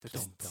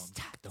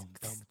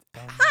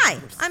Hi,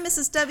 I'm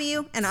Mrs.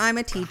 W, and I'm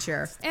a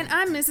teacher. And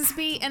I'm Mrs.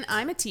 B, and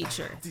I'm a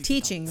teacher.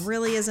 Teaching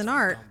really is an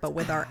art, but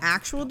with our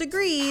actual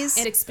degrees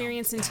And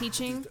experience in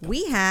teaching,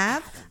 we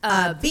have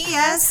a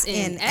BS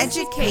in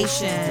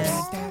education.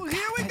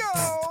 Here we go.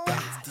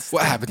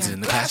 What happens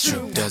in the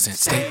classroom doesn't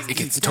stay. It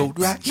gets told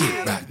right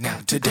here, right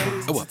now, today.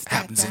 What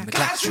happens in the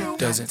classroom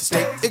doesn't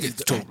stay. It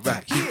gets told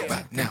right here,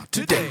 right now,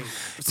 today.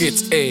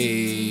 It's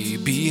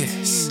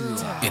ABS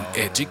in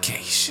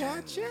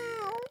education.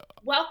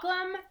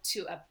 welcome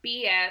to a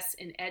BS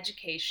in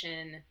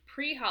education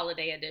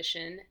pre-holiday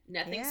edition.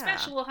 Nothing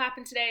special will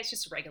happen today. It's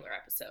just a regular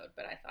episode,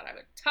 but I thought I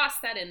would toss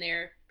that in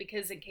there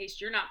because in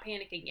case you're not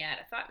panicking yet,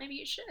 I thought maybe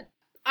you should.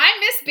 I'm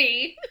Miss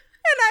B.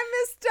 And I'm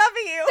Miss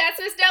W. That's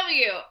Miss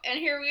W. And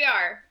here we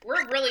are.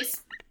 We're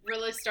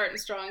really starting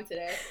strong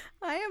today.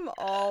 I am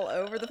all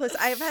over the place.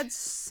 I have had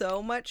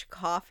so much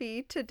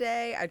coffee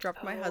today. I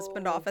dropped my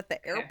husband off at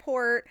the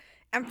airport.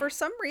 And for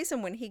some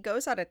reason, when he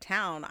goes out of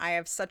town, I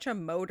have such a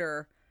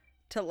motor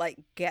to like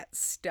get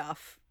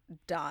stuff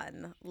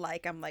done.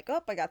 Like I'm like,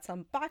 oh, I got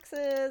some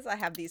boxes. I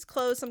have these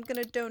clothes I'm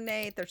going to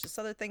donate. There's this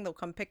other thing. They'll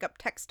come pick up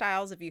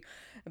textiles if you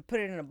put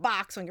it in a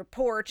box on your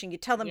porch and you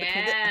tell them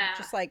between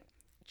just like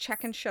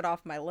checking shit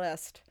off my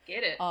list.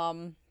 Get it.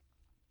 I'm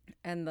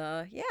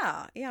gonna.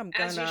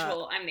 As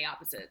usual, I'm the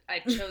opposite. I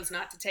chose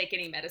not to take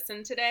any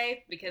medicine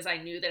today because I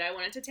knew that I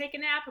wanted to take a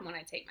nap, and when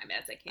I take my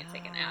meds, I can't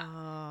take a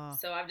nap.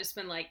 So I've just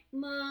been like,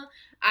 meh.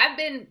 I've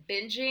been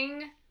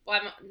binging. Well,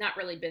 I'm not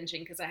really binging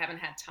because I haven't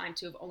had time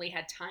to. I've only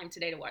had time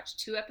today to watch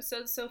 2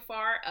 episodes so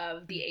far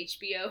of the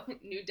HBO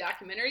new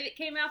documentary that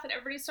came out that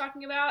everybody's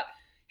talking about.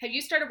 Have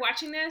you started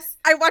watching this?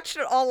 I watched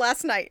it all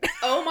last night.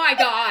 Oh my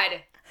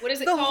God. What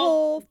is it the called? The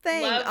whole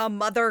thing.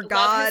 Mother God.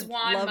 Love has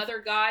won. Mother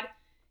God.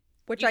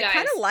 Which I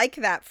kind of like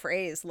that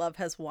phrase, love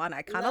has won.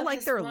 I kind of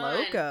like their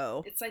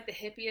logo. It's like the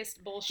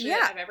hippiest bullshit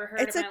I've ever heard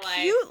in my life. It's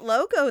a cute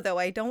logo, though.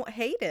 I don't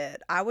hate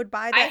it. I would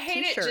buy that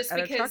t-shirt at a truck stop.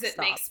 I hate it just because it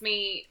makes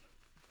me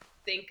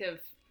think of,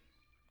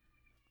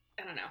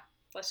 I don't know.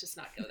 Let's just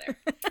not go there.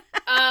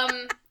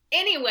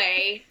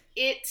 Anyway,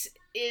 it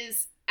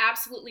is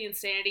absolutely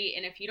insanity,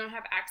 and if you don't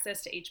have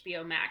access to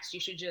HBO Max, you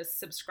should just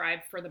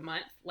subscribe for the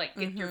month, like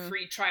get your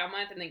free trial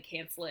month, and then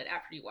cancel it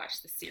after you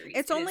watch the series.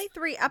 It's only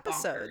 3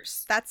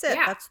 episodes. Bonkers. That's it.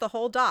 Yeah. That's the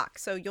whole doc.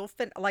 So you'll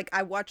like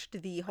I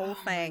watched the whole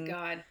thing. My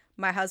God.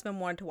 My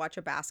husband wanted to watch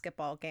a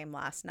basketball game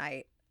last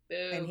night.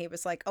 Boo. And he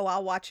was like, oh,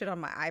 I'll watch it on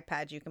my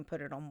iPad. You can put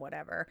it on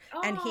whatever.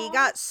 Oh. And he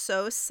got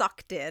so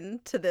sucked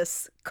into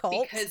this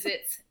cult. Because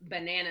it's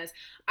bananas.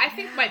 I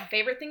think my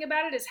favorite thing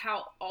about it is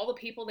how all the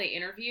people they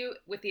interview,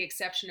 with the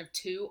exception of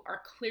 2,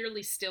 are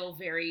clearly still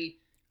very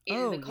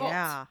in the cult.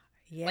 Yeah.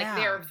 Like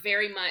they're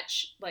very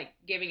much like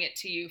giving it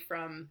to you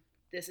from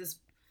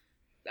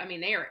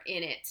they are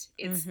in it.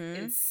 It's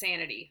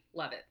insanity.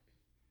 Love it.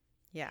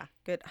 Yeah.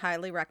 Good.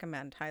 Highly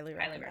recommend.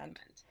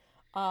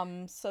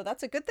 So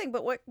that's a good thing.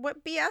 But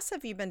what BS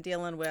have you been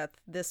dealing with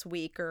this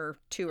week or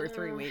 2 or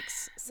 3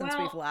 weeks since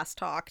we've last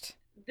talked?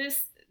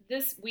 This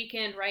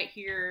weekend right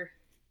here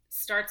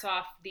starts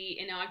off the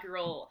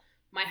inaugural.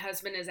 My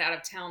husband is out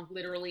of town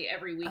literally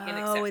every weekend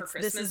except for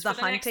Christmas. This is the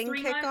hunting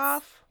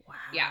kickoff? Wow.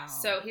 Yeah.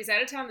 So he's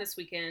out of town this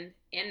weekend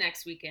and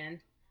next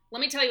weekend.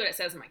 Let me tell you what it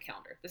says on my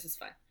calendar. This is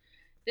fun.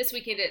 This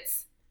weekend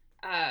it's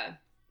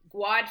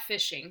quad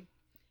fishing.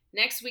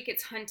 Next week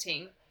it's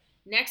hunting.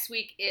 Next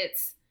week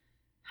it's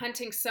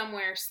hunting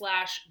somewhere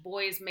 /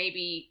 boys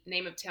maybe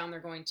name of town they're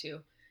going to.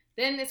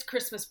 Then it's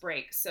Christmas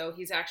break, so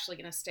he's actually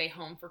going to stay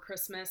home for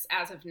Christmas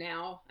as of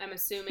now, I'm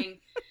assuming.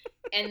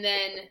 And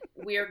then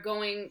we're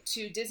going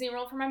to Disney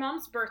World for my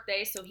mom's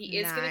birthday, so he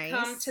is going to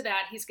come to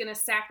that. He's going to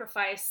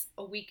sacrifice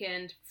a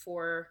weekend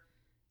for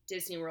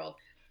Disney World.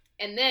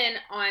 And then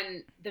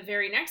on the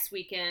very next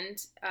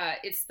weekend,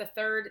 it's the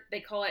 3rd, they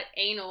call it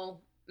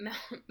anal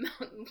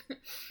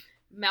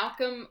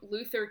Malcolm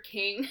Luther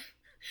King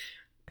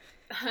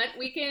hunt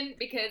weekend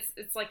because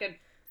it's like an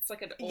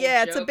old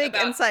it's a big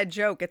inside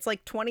joke. It's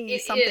like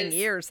 20-something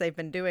years they've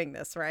been doing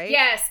this, right?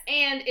 Yes,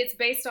 and it's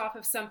based off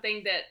of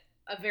something that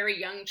a very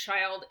young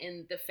child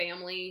in the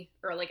family,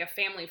 or like a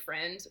family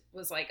friend,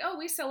 was like, oh,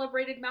 we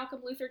celebrated Malcolm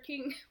Luther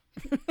King's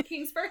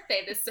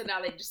birthday. So now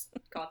they just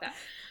call it that.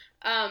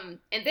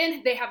 And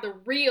then they have the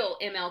real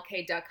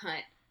MLK duck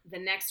hunt the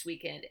next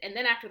weekend. And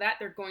then after that,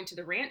 they're going to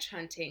the ranch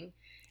hunting.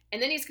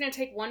 And then he's going to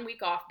take 1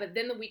 week off. But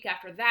then the week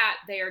after that,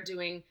 they are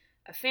doing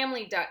a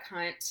family duck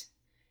hunt,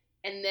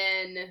 and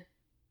then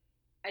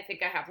I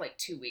think I have like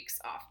 2 weeks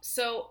off.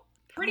 So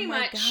pretty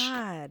much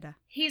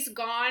he's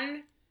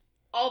gone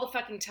all the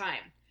fucking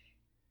time.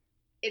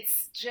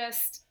 It's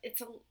just,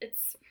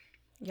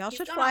 y'all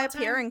should fly up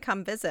here and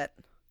come visit.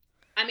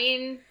 I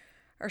mean,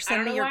 or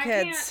send me your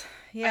kids.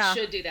 Yeah. I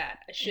should do that.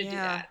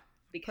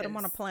 Because put them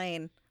on a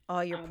plane. Oh,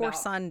 your poor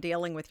son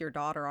dealing with your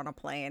daughter on a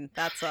plane.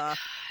 That's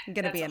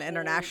going to be an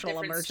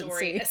international emergency.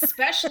 Story,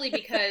 especially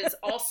because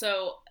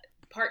also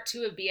part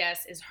 2 of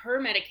BS is her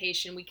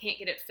medication. We can't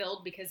get it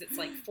filled because it's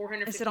like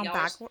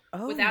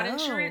 $450 without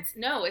insurance.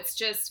 No, it's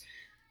just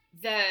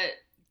the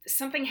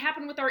something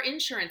happened with our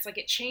insurance. Like,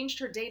 it changed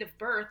her date of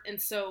birth.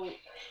 And so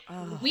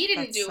Oh, we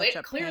didn't that's do such it,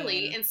 a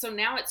clearly. pain. And so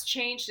now it's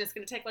changed. And it's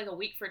going to take like a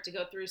week for it to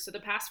go through. So the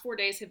past 4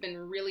 days have been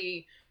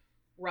really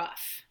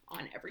rough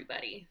on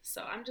everybody.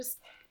 So I'm just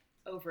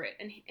over it.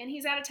 And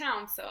he's out of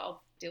town, so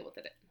I'll deal with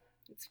it.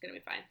 It's going to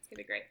be fine. It's going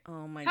to be great.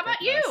 Oh my How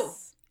about you?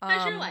 goodness.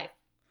 How's your life?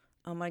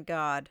 Oh my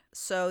God.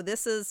 So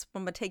this is,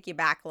 I'm gonna take you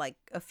back like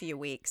a few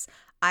weeks.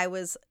 It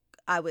was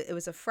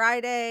a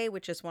Friday,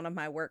 which is one of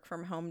my work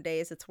from home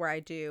days. It's where I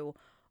do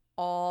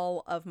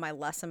all of my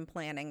lesson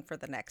planning for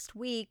the next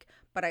week.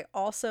 But I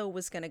also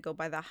was going to go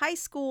by the high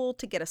school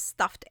to get a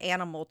stuffed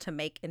animal to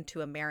make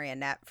into a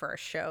marionette for a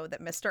show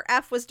that Mr.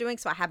 F was doing.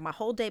 So I had my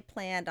whole day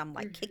planned. I'm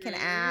like kicking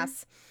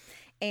ass.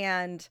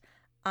 And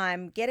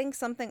I'm getting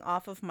something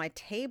off of my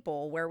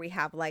table where we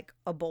have like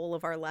a bowl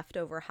of our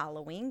leftover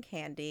Halloween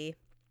candy.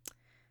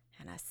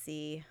 And I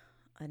see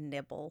a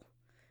nibble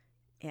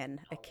in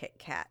a Kit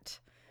Kat.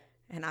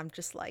 And I'm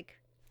just like,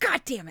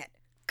 God damn it.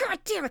 God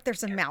damn it,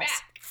 there's a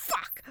mouse.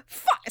 Back.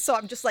 Fuck. So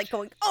I'm just like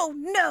going, oh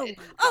no, It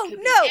oh could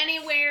be no.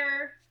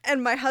 anywhere.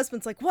 And my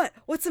husband's like, what?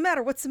 What's the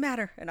matter? What's the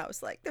matter? And I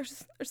was like,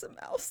 there's a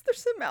mouse.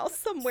 There's a mouse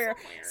somewhere.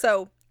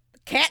 So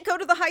can't go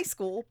to the high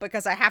school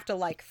because I have to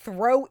like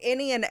throw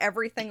any and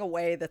everything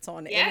away that's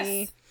on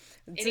any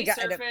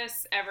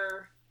surface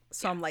ever.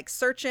 So I'm like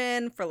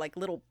searching for like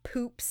little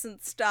poops and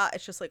stuff.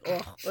 It's just like,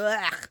 ugh.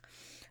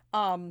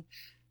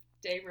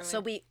 Day ruined. So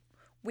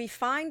we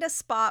find a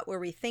spot where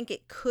we think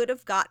it could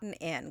have gotten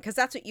in, because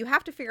that's what you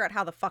have to figure out,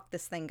 how the fuck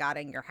this thing got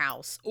in your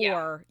house,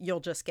 or you'll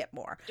just get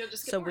more.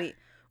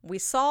 We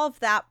solve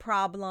that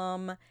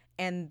problem,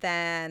 and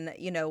then,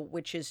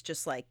 which is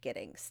just like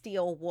getting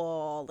steel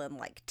wool and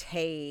like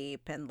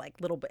tape and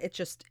like little bit.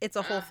 It's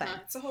a whole thing.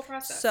 It's a whole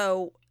process.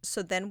 So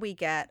then we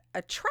get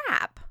a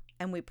trap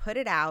and we put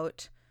it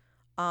out.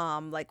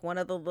 Like one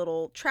of the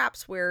little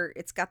traps where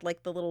it's got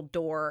like the little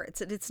door.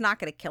 It's not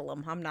going to kill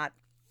them. I'm not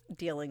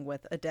dealing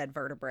with a dead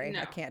vertebrae. No.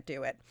 I can't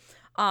do it.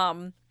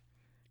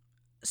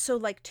 So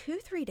like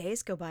 2-3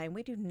 days go by and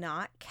we do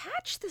not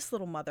catch this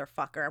little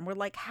motherfucker. And we're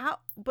like, how?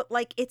 But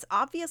like, it's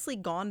obviously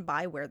gone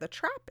by where the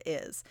trap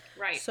is.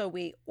 Right. So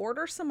we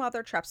order some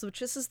other traps,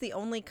 which this is the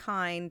only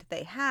kind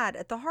they had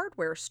at the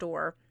hardware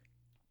store.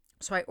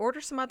 So I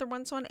order some other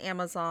ones on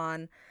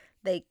Amazon.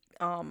 They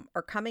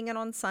are coming in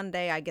on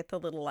Sunday. I get the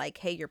little like,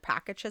 hey, your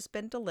package has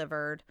been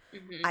delivered.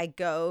 Mm-hmm. I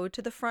go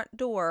to the front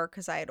door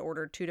because I had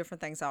ordered 2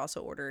 different things. I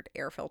also ordered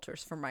air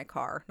filters for my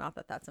car. Not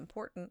that that's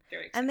important.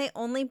 Very exciting. And they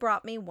only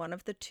brought me one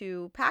of the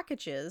 2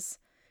 packages,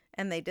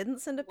 and they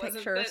didn't send a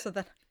picture. So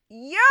there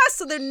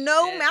are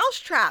no mouse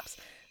traps.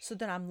 So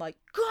then I'm like,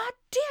 God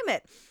damn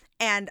it.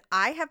 And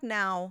I have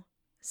now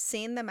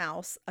seen the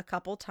mouse a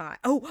couple times.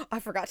 Oh, I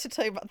forgot to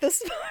tell you about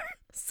this part.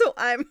 So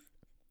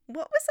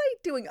what was I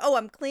doing? Oh,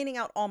 I'm cleaning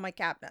out all my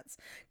cabinets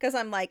because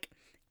I'm like,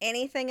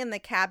 anything in the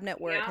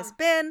cabinet where it has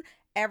been,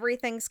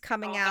 everything's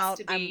coming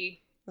out. I'm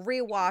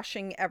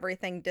rewashing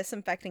everything,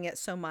 disinfecting it.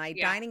 So my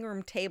dining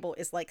room table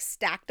is like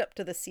stacked up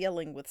to the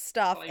ceiling with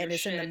stuff and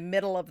is in the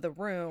middle of the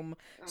room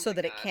so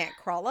that it can't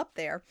crawl up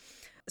there.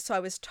 So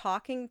I was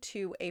talking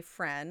to a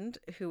friend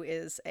who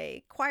is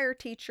a choir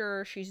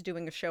teacher. She's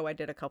doing a show I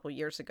did a couple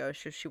years ago.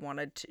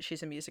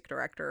 She's a music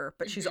director,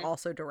 but she's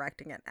also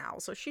directing it now.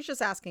 So she's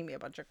just asking me a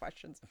bunch of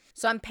questions.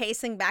 So I'm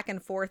pacing back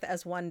and forth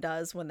as one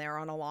does when they're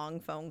on a long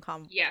phone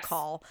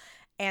call.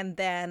 And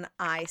then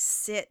I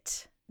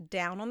sit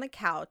down on the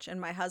couch and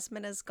my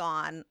husband is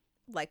gone,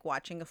 like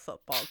watching a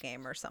football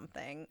game or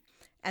something.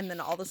 And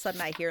then all of a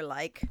sudden I hear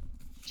like...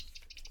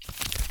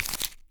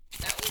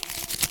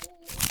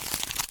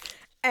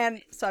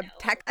 And so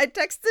I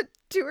texted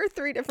 2 or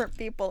 3 different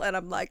people, and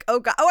I'm like, "Oh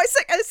God!" Oh, I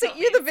sent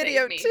you the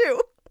video too.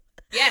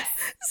 Yes.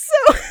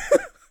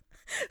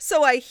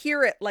 So I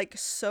hear it like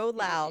so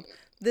loud.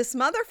 This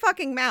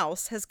motherfucking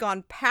mouse has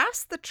gone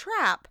past the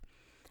trap,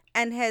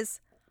 and has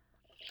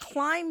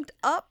climbed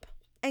up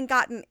and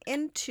gotten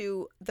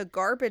into the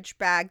garbage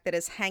bag that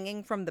is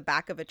hanging from the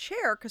back of a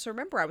chair. Because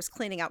remember, I was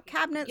cleaning out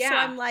cabinets, so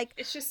I'm like,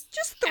 it's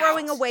just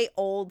throwing away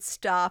old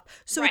stuff.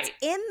 So Right. it's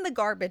in the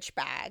garbage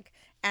bag.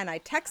 And I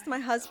text my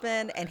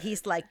husband, and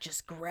he's like,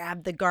 just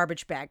grab the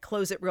garbage bag,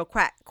 close it real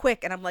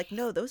quick. And I'm like,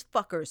 no, those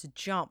fuckers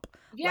jump.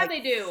 Yeah, like, they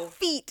do.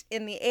 Feet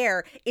in the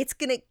air. It's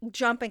going to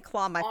jump and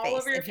claw my All face.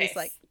 over your and face.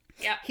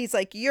 He's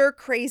like, you're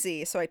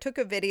crazy. So I took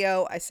a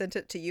video. I sent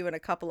it to you and a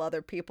couple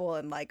other people,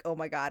 and like, oh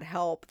my God,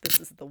 help. This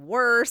is the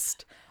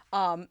worst.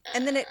 And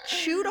then it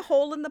chewed a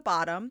hole in the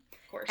bottom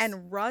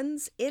and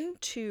runs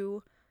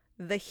into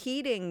the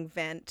heating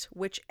vent,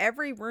 which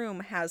every room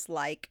has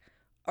like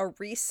a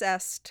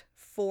recessed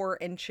 4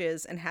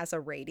 inches and has a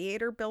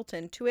radiator built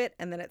into it,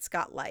 and then it's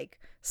got like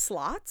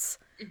slots.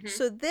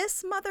 So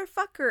this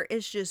motherfucker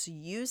is just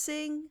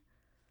using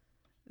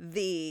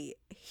the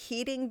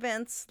heating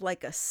vents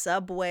like a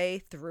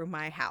subway through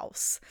my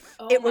house.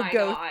 It would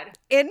go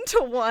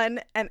into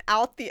one and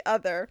out the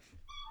other.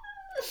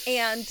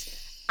 And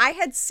I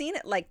had seen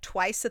it like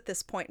twice at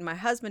this point, and my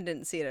husband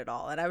didn't see it at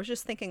all. And I was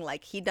just thinking,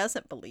 like, he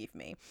doesn't believe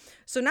me.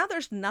 So now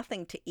there's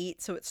nothing to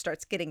eat, so it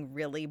starts getting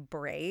really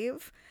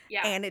brave.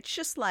 Yeah. And it's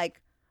just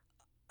like,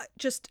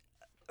 just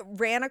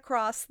ran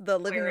across the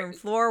living room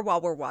floor while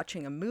we're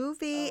watching a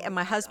movie, and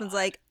my husband's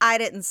like, I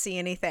didn't see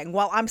anything,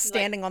 while I'm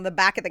standing on the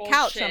back of the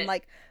couch. I'm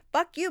like,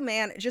 fuck you,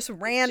 man. It just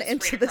ran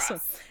into this one.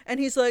 And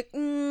he's like, I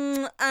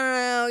don't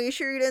know, you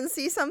sure you didn't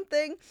see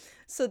something?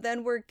 So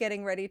then we're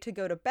getting ready to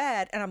go to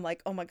bed, and I'm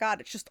like, oh my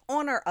God, it's just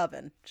on our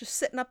oven, just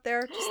sitting up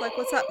there, just like,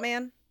 what's up,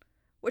 man?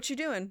 What you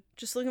doing?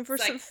 Just looking for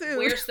some food.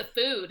 Where's the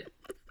food?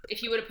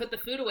 If you would have put the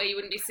food away, you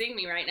wouldn't be seeing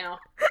me right now.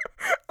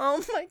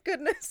 Oh my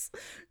goodness.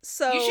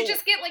 So you should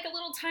just get like a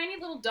little tiny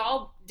little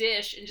dog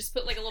dish and just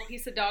put like a little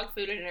piece of dog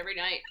food in it every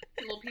night.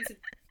 A little piece of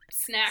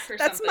snack or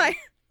that's something.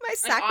 My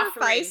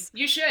sacrifice.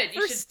 You should.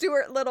 For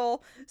Stuart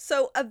Little.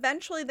 So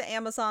eventually the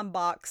Amazon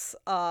box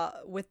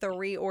with the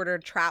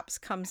reordered traps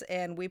comes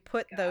in. We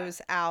put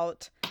those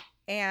out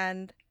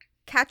and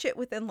catch it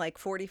within like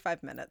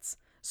 45 minutes.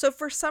 So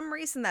for some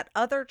reason that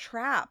other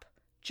trap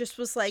just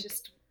was like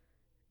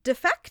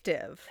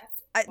defective.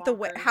 The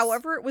way,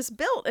 however it was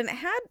built, and it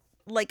had,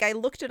 like, I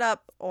looked it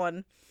up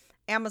on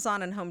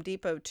Amazon and Home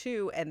Depot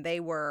too, and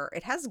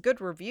it has good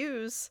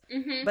reviews,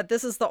 but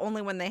this is the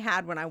only one they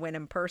had when I went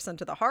in person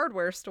to the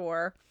hardware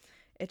store.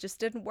 It just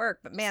didn't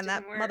work. But man,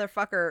 that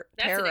motherfucker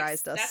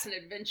terrorized us. That's an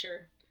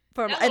adventure.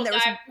 And there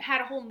guy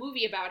had a whole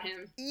movie about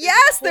him.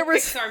 Yes, there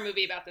was a Pixar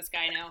movie about this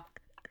guy now.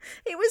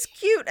 He was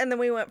cute. And then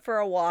we went for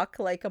a walk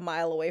like a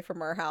mile away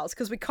from our house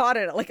because we caught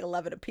it at like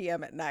 11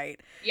 p.m. at night.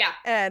 Yeah.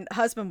 And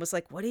husband was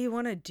like, what do you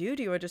want to do?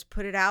 Do you want to just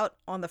put it out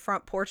on the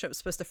front porch? It was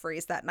supposed to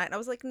freeze that night. And I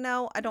was like,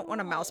 no, I don't want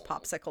a mouse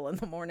popsicle in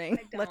the morning.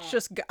 I'm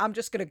just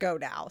going to go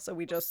now. So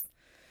we just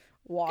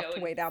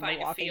walked way down the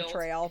walking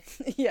trail.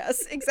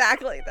 Yes,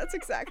 exactly. That's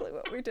exactly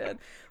what we did.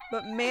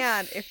 But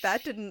man, if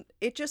that didn't,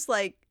 it just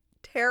like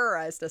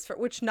terrorized us,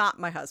 which not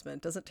my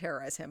husband, doesn't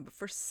terrorize him, but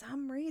for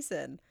some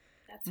reason,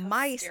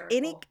 mice,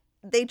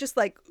 they just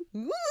like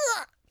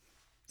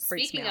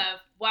Speaking of,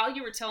 while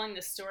you were telling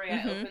this story,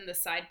 I opened the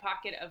side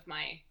pocket of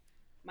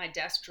my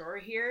desk drawer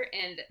here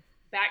and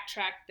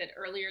backtracked that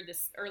earlier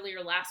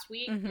last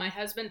week, my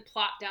husband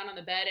plopped down on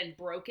the bed and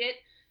broke it.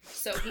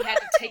 So he had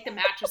to take the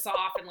mattress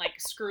off and like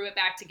screw it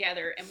back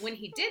together. And when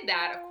he did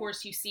that, of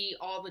course, you see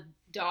all the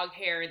dog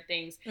hair and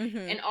things.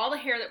 And all the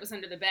hair that was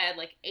under the bed,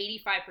 like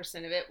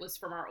 85% of it was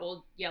from our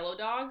old yellow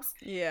dogs.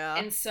 Yeah.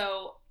 And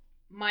so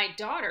my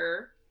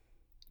daughter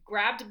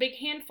grabbed a big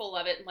handful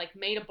of it and like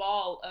made a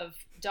ball of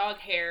dog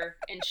hair,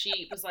 and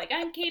she was like,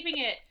 I'm keeping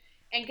it.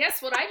 And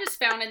guess what I just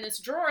found in this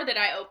drawer that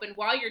I opened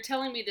while you're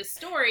telling me this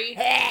story?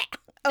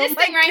 This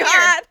thing right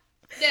here.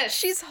 This.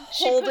 She's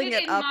holding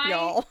it up,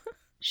 y'all.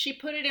 She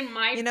put it in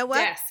my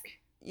desk.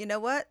 You know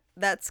what?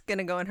 That's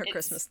gonna go in her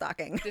Christmas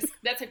stocking.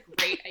 That's a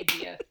great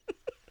idea.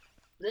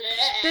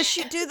 Does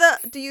she do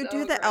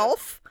the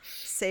elf?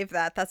 Save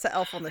that. That's the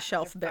elf on the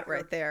shelf bit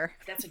right there.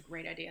 That's a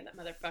great idea. That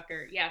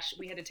motherfucker. Yeah,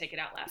 we had to take it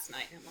out last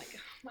night. And I'm like, oh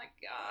my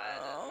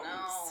God.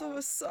 I'm so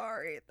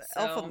sorry. The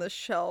elf on the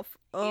shelf.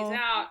 Oh, he's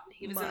out.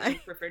 He was in the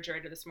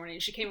refrigerator this morning.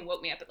 She came and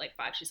woke me up at like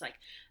 5. She's like,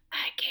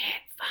 I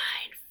can't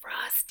find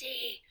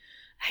Frosty.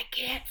 I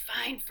can't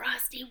find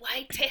Frosty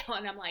Whitetail.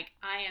 And I'm like,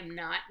 I am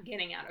not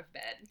getting out of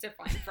bed to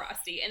find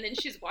Frosty. And then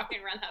she's walking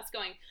around the house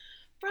going,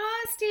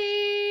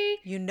 Frosty.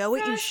 You know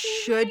what you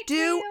should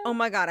do? Oh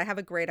my God, I have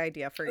a great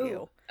idea for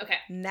you. Okay.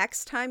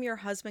 Next time your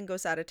husband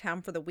goes out of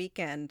town for the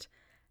weekend,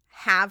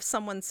 have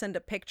someone send a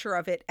picture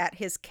of it at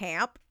his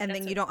camp, and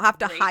then you don't have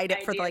to hide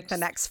it for like the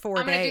next 4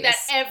 days. I'm going to do that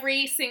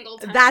every single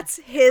time. That's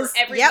his,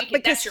 weekend.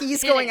 Because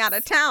he's going out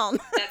of town.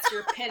 That's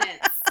your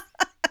penance.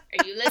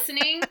 Are you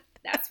listening?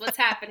 That's what's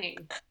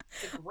happening.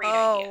 It's a great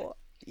idea.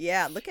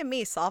 Yeah, look at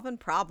me solving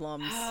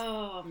problems.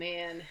 Oh,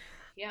 man.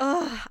 Yeah.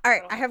 All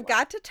right, I have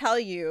got to tell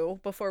you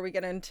before we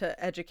get into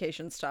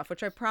education stuff,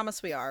 which I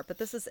promise we are, but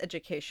this is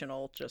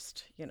educational,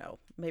 just,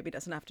 maybe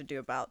doesn't have to do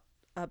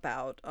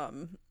about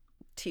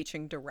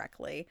teaching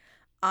directly.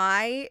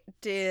 I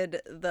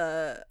did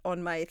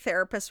on my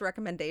therapist's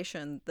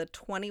recommendation, the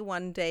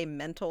 21-day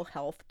mental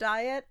health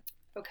diet.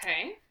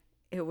 Okay.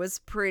 It was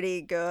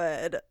pretty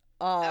good.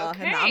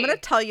 And I'm going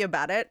to tell you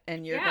about it,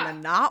 and you're going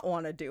to not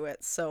want to do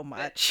it so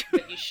much.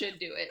 But you should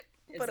do it.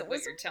 But it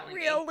was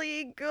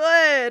really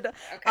good.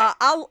 Okay.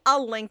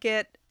 I'll link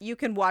it. You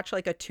can watch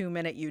like a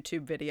 2-minute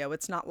YouTube video.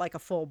 It's not like a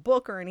full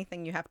book or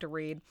anything you have to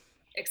read.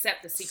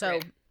 Except The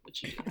Secret,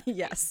 which you do.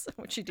 Yes,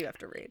 which you do have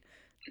to read.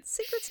 The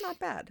Secret's not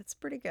bad. It's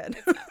pretty good.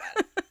 It's not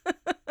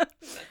bad.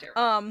 It's not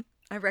terrible.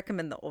 I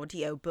recommend the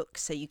audio book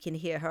so you can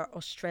hear her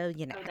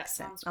Australian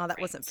accent. That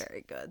wasn't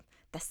very good.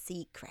 The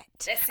Secret.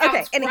 That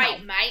sounds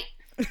great,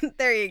 mate.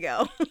 There you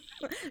go.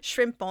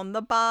 Shrimp on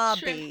the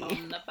barbie. Shrimp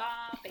on the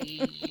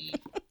barbie.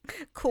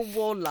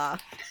 Koala.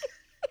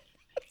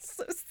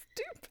 So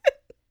stupid.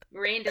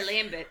 Miranda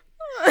Lambert.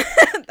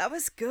 That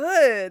was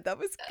good.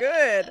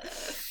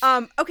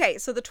 Okay,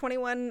 so the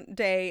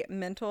 21-day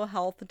mental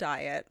health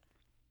diet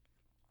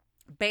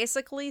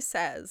basically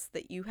says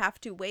that you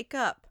have to wake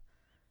up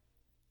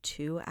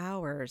 2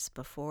 hours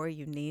before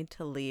you need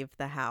to leave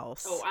the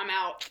house. Oh, I'm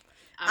out.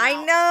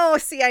 I know.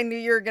 See, I knew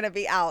you were going to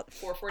be out.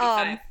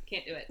 4:45.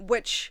 Can't do it.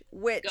 Which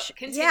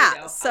continue, yeah.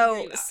 though.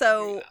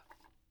 So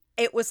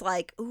it was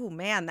like, ooh,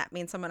 man, that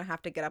means I'm going to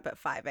have to get up at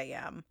 5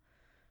 a.m.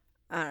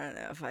 I don't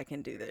know if I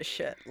can do this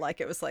shit.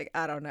 Like, it was like,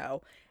 I don't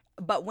know.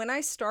 But when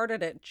I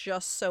started, it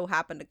just so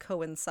happened to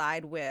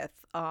coincide with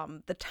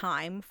the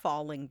time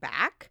falling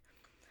back.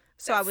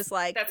 So I was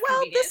like, that's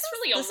well, convenient. this It's is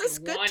really this only is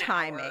good 1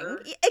 timing.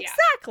 hour.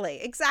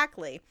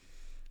 Exactly.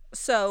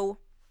 So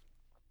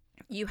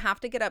you have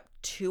to get up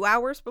 2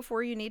 hours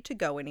before you need to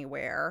go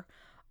anywhere.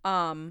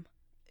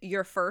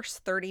 Your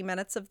first 30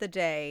 minutes of the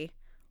day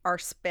are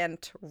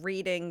spent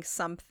reading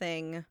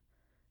something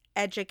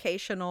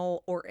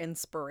educational or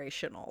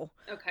inspirational.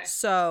 Okay.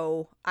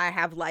 So I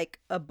have like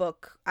a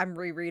book. I'm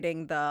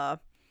rereading the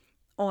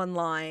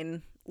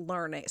online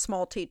learning,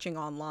 small teaching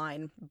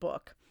online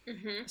book.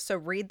 Mm-hmm. So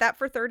read that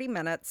for 30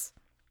 minutes.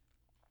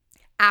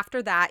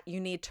 After that, you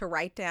need to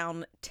write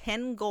down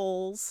 10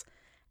 goals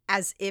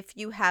as if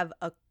you have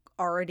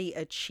already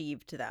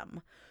achieved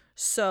them.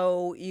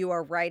 So you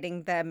are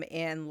writing them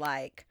in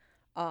like,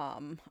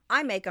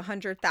 I make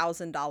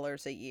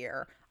 $100,000 a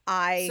year.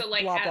 So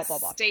like blah, as blah, blah,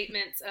 blah.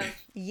 statements of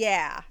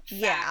Yeah.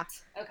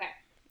 fact. Okay.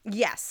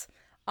 Yes.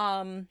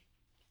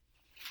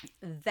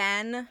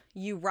 Then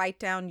you write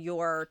down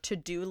your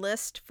to-do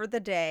list for the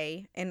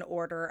day in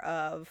order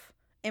of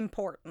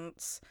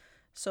importance.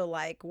 So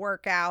like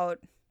work out,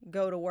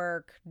 go to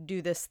work,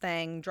 do this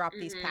thing, drop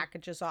these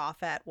packages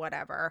off at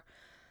whatever.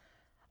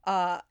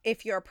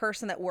 If you're a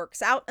person that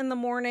works out in the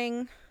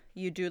morning,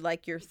 you do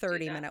like your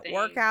 30-minute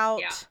workout.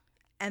 Yeah.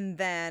 And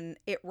then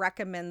it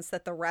recommends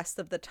that the rest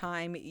of the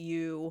time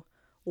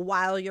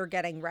while you're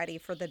getting ready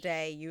for the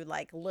day, you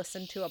like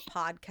listen to a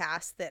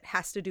podcast that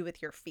has to do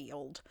with your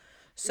field.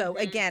 So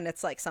again,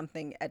 it's like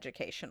something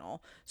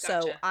educational.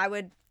 Gotcha. So I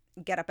would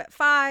get up at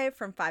 5,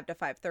 from 5 to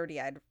 5:30,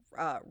 I'd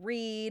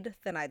read.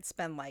 Then I'd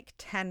spend like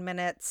 10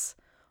 minutes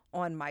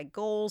on my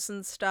goals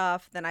and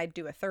stuff. Then I'd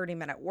do a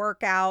 30-minute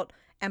workout.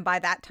 And by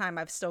that time,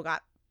 I've still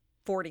got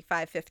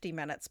 50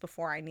 minutes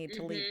before I need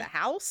to leave the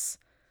house.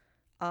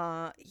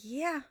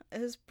 Yeah, it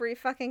was pretty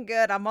fucking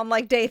good. I'm on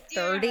like day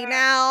 30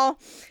 now.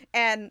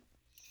 And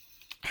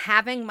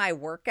having my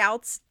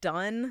workouts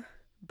done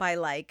by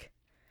like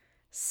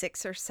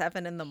 6 or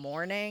 7 in the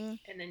morning,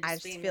 And then I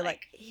just feel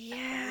like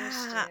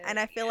and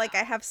I feel like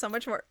I have so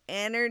much more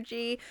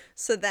energy.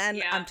 So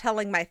then I'm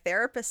telling my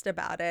therapist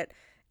about it,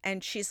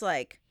 and she's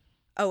like,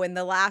 oh, and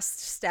the last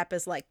step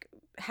is like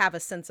have a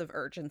sense of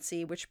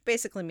urgency, which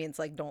basically means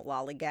like don't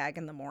lollygag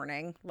in the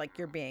morning, like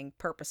you're being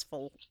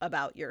purposeful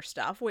about your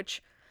stuff,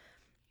 which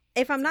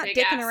if I'm not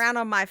dicking around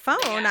on my phone,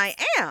 I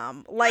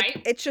am. Like,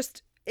 right? it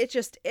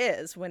just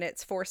is when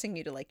it's forcing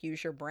you to like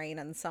use your brain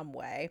in some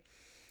way.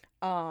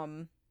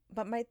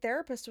 But my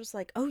therapist was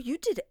like, "Oh, you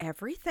did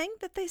everything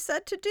that they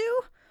said to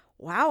do?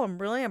 Wow, I'm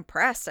really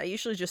impressed. I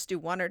usually just do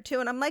 1 or 2."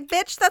 And I'm like,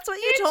 "Bitch, that's what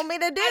you told me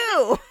to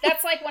do."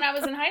 That's like when I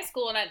was in high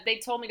school and they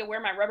told me to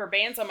wear my rubber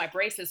bands on my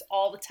braces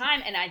all the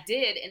time, and I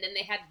did. And then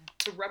they had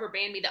to rubber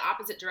band me the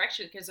opposite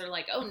direction because they're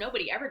like, "Oh,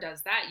 nobody ever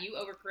does that. You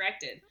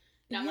overcorrected."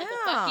 And I'm like,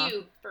 "Well, fuck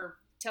you for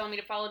telling me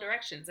to follow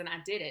directions," and I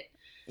did it.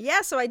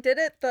 Yeah, so I did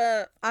it.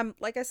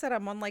 Like I said,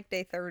 I'm on like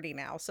day 30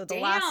 now. So the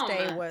last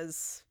day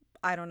was,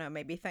 I don't know,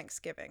 maybe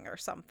Thanksgiving or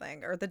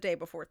something, or the day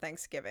before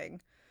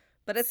Thanksgiving.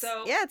 But it's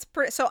it's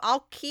pretty. So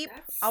I'll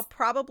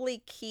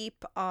probably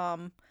keep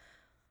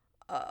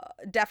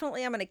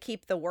definitely I'm going to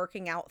keep the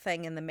working out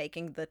thing and the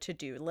making the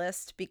to-do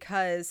list,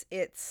 because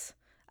it's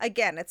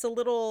a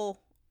little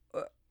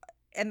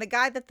and the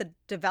guy that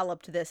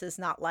developed this is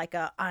not like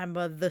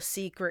the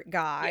secret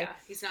guy. Yeah,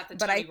 he's not the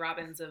Tony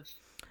Robbins of.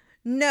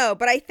 No,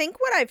 but I think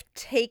what I've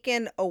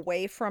taken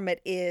away from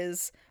it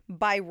is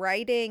by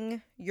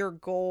writing your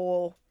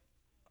goal,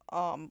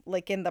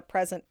 like in the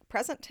present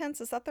tense.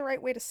 Is that the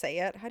right way to say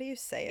it? How do you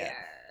say it?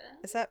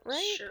 Yeah. Is that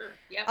right? Sure.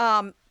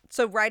 Yep.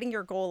 So writing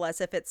your goal as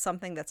if it's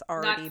something that's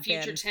already not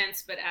future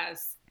tense, but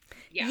as.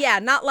 Yeah. Yeah,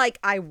 not like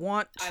I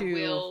want to I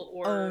will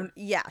or own.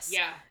 Yes.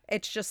 Yeah.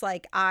 It's just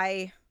like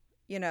I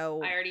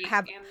already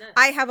have am this.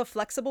 I have a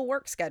flexible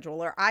work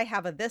schedule, or I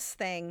have this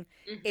thing.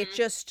 It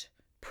just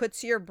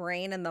puts your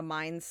brain in the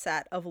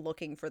mindset of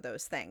looking for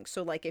those things.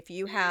 So like if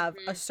you have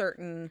a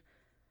certain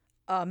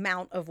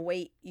amount of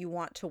weight you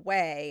want to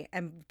weigh,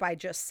 and by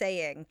just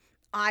saying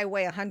I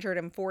weigh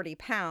 140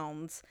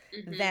 pounds,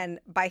 then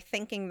by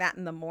thinking that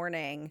in the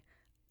morning,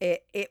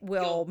 it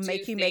will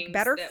make you make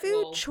better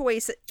food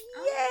choices.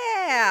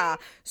 Yeah.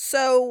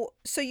 So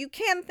you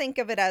can think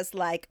of it as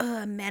like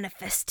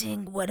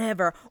manifesting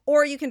whatever,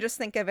 or you can just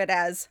think of it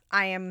as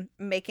I am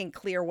making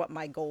clear what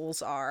my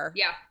goals are.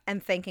 Yeah.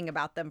 And thinking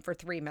about them for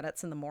 3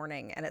 minutes in the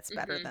morning, and it's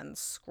better than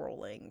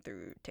scrolling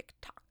through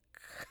TikTok.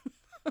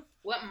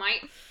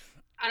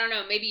 I don't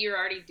know, maybe you're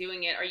already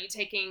doing it. Are you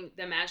taking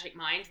the Magic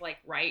Mind like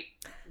right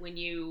when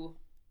you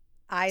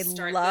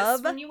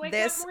love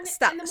this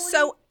stuff.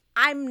 So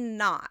I'm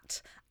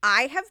not.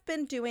 I have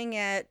been doing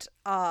it.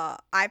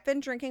 I've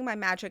been drinking my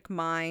Magic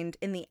Mind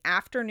in the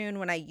afternoon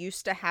when I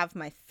used to have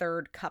my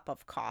 3rd cup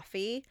of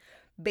coffee,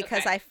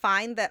 because Okay. I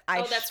find that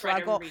I that's right. I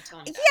struggle. remember you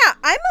telling me that. Yeah,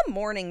 I'm a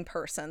morning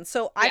person.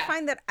 So I Yeah.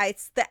 find that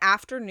it's the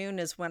afternoon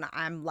is when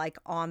I'm like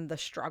on the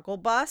struggle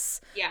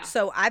bus. Yeah.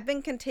 So I've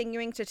been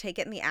continuing to take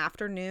it in the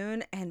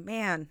afternoon, and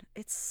man,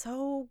 it's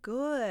so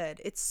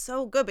good. It's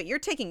so good. But you're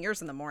taking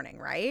yours in the morning,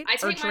 right? I Or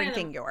take mine in the-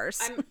 drinking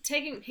yours.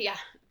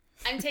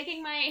 I'm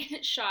taking my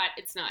shot.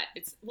 It's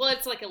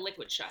like a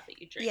liquid shot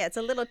that you drink. Yeah, it's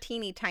a little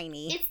teeny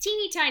tiny. It's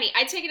teeny tiny.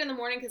 I take it in the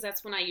morning because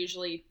that's when I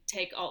usually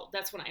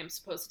that's when I am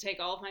supposed to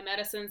take all of my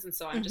medicines. And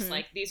so I'm just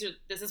like,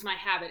 this is my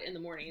habit in the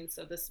morning. And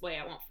so this way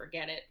I won't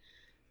forget it.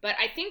 But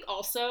I think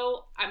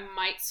also I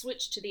might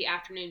switch to the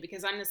afternoon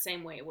because I'm the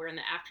same way. Where in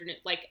the afternoon,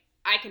 like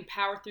I can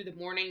power through the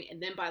morning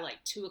and then by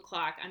like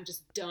 2:00, I'm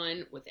just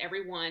done with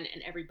everyone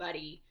and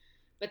everybody.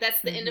 But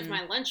that's the end of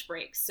my lunch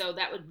break. So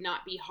that would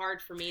not be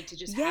hard for me to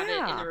just have it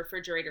in the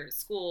refrigerator at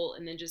school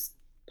and then just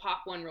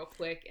pop one real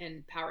quick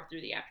and power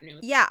through the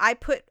afternoon. Yeah, I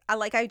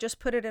just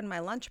put it in my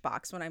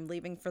lunchbox when I'm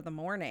leaving for the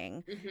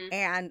morning.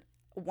 And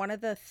one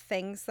of the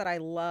things that I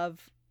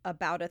love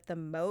about it the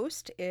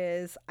most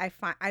is I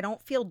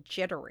don't feel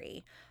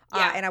jittery.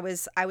 Yeah. And I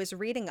was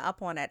reading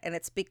up on it, and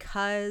it's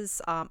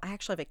because I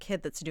actually have a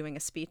kid that's doing a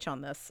speech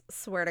on this,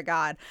 swear to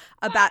God,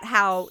 about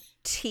how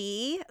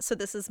tea, so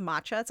this is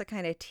matcha, it's a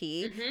kind of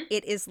tea,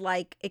 it is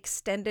like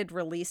extended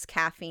release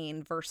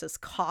caffeine versus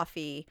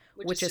coffee,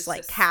 which is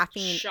like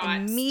caffeine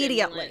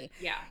immediately.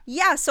 Stimulant.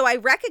 Yeah, so I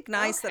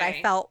recognized that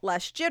I felt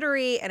less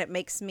jittery, and it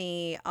makes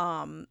me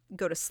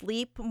go to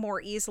sleep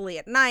more easily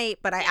at night,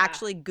 but I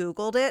actually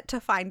Googled it to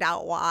find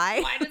out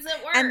why. Why does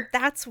it work? And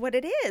that's what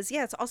it is.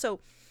 Yeah, it's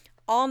also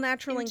all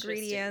natural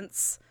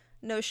ingredients,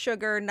 no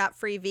sugar,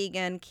 nut-free,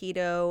 vegan,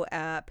 keto,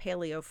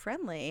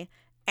 paleo-friendly.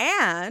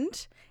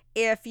 And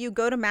if you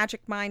go to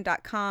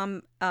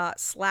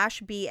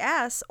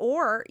magicmind.com/BS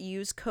or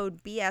use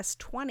code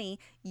BS20,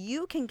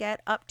 you can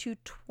get up to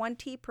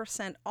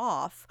 20%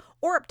 off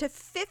or up to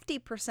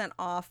 50%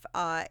 off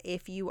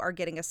if you are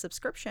getting a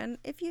subscription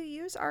if you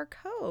use our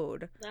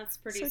code. That's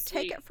pretty sweet. So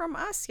take it from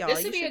us, y'all. This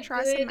would you be should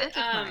try some Magic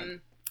Mind.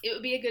 Mind. It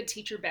would be a good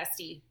teacher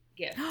bestie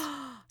gift to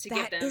that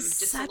give them is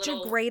just such a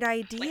little, great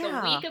idea.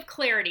 like a week of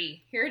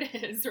clarity. Here it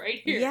is,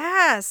 right here.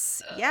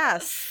 Yes.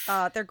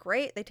 They're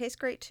great. They taste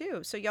great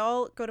too. So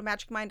y'all go to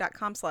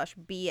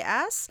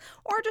magicmind.com/BS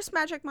or just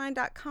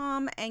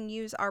magicmind.com and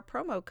use our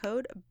promo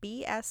code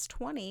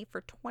BS20 for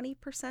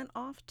 20%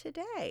 off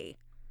today.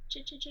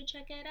 Check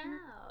it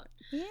out.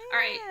 Yeah. All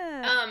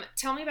right.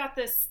 Tell me about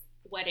this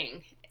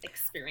wedding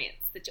experience.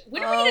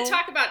 When are we going to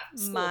talk about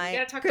school? My we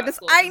got to talk goodness.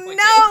 about school. I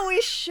know we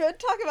should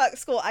talk about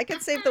school. I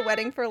could save the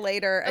wedding for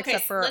later, Okay,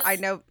 except for I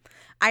know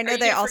you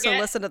they gonna also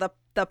forget? listen to the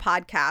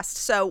podcast.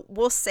 So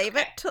we'll save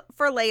it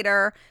for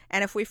later.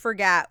 And if we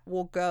forget,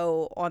 we'll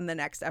go on the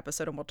next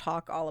episode and we'll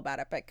talk all about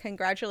it. But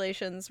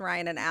congratulations,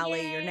 Ryan and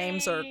Allie. Yay. Your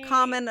names are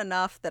common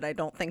enough that I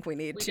don't think we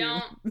need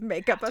to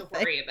make up Don't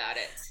worry about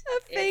it.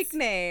 a fake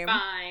name.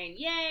 Fine.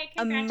 Yay.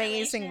 Congratulations.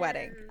 Amazing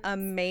wedding.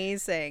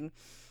 Amazing.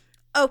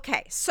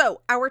 Okay, so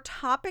our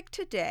topic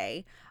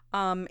today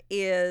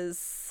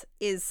is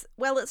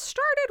well, it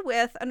started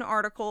with an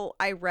article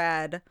I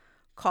read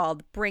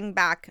called Bring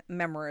Back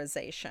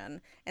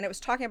Memorization. And it was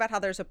talking about how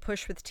there's a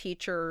push with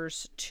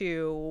teachers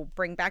to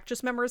bring back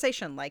just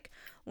memorization, like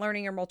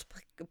learning your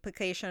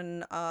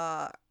multiplication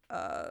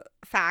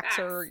facts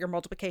or your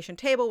multiplication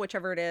table,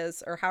 whichever it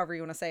is, or however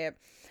you want to say it.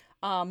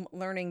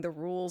 Learning the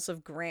rules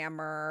of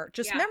grammar,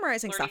 just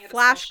memorizing stuff,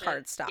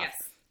 flashcard stuff.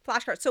 Yes.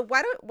 Flashcards. So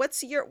what are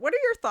your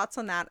thoughts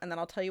on that? And then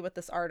I'll tell you what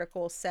this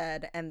article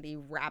said and the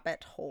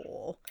rabbit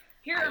hole.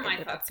 Here are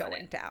my thoughts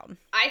going down.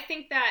 I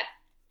think that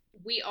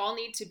we all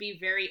need to be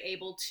very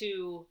able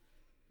to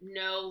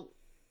know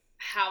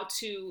how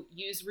to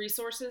use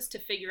resources to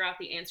figure out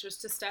the answers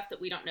to stuff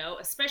that we don't know,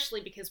 especially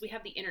because we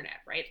have the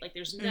internet, right? Like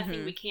there's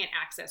nothing we can't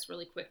access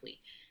really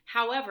quickly.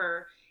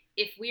 However,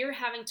 if we are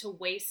having to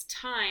waste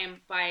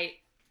time by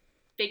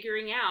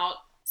figuring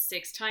out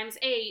 6 times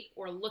 8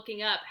 or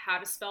looking up how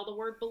to spell the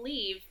word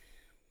believe,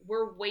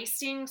 we're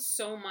wasting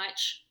so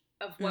much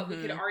of what we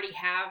could already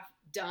have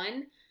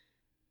done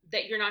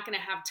that you're not going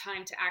to have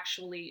time to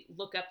actually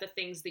look up the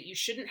things that you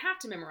shouldn't have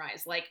to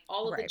memorize, like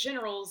all of the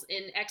generals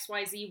in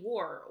XYZ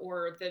war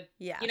or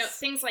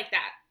things like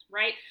that,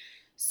 right?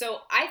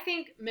 So I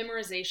think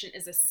memorization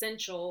is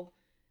essential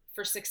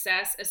for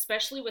success,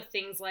 especially with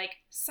things like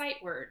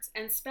sight words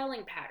and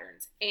spelling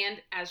patterns.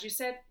 And as you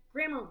said,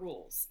 grammar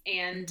rules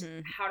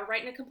and how to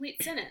write in a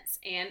complete sentence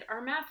and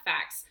our math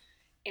facts.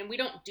 And we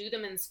don't do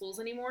them in schools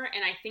anymore.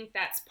 And I think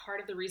that's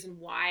part of the reason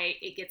why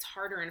it gets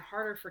harder and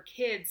harder for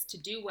kids to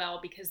do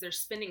well, because they're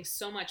spending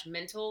so much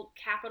mental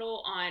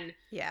capital on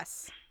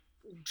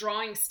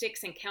drawing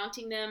sticks and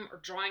counting them,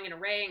 or drawing an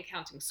array and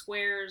counting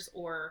squares,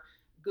 or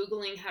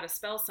Googling how to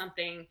spell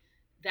something,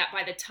 that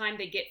by the time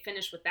they get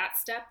finished with that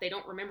step, they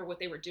don't remember what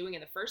they were doing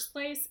in the first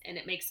place. And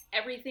it makes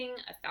everything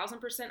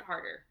 1,000%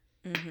 harder.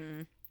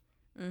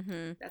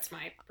 That's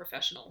my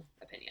professional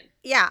opinion.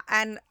 Yeah,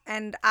 and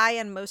I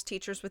and most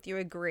teachers with you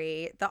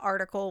agree. The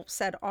article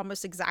said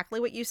almost exactly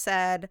what you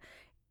said.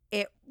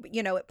 it,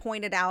 it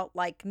pointed out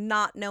like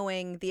not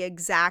knowing the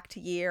exact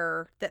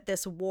year that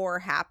this war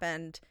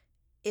happened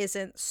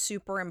isn't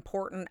super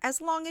important as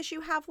long as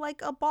you have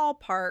like a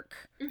ballpark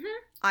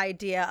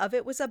idea of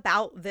it was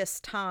about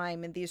this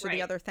time and these are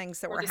the other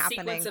things that were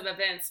happening. Sequence of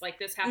events like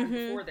this happened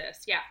before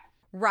this. Yeah.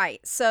 Right.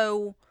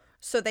 So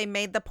they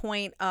made the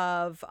point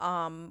of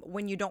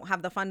when you don't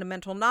have the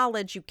fundamental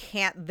knowledge, you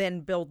can't then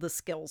build the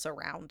skills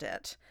around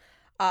it.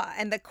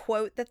 And the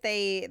quote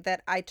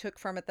that I took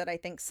from it that I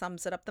think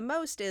sums it up the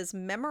most is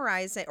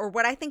memorizing, or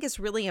what I think is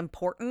really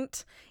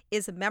important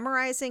is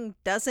memorizing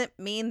doesn't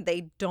mean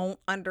they don't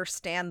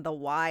understand the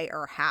why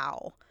or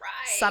how.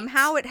 Right.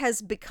 Somehow it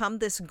has become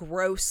this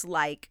gross,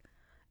 like,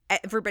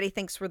 everybody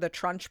thinks we're the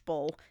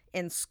Trunchbull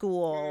in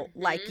school,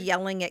 like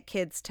yelling at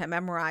kids to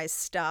memorize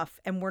stuff,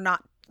 and we're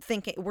not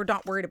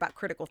worried about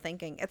critical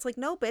thinking. It's like,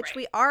 no, bitch,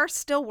 we are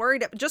still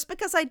worried. Just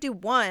because I do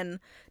one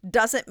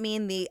doesn't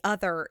mean the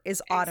other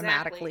is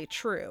automatically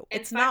true.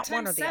 And it's not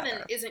one or the other.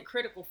 7 isn't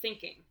critical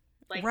thinking.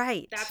 Like,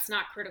 right. That's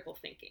not critical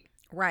thinking.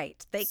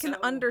 Right. They can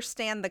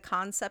understand the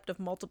concept of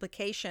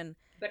multiplication,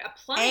 but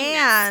applying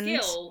that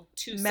skill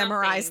to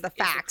memorize the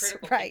facts. Is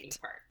the right. thinking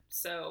part.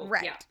 So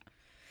right. Yeah.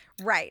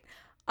 Right.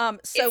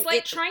 So it's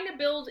like trying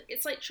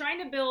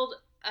to build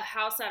a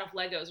house out of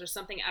Legos or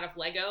something out of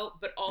Lego,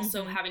 but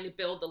also having to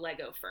build the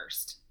Lego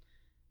first.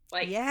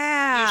 Like, you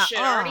should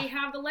already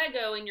have the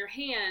Lego in your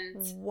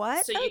hands.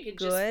 What so you can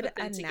good just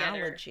put them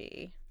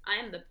analogy.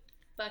 Together. I am the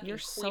fucking You're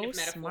queen of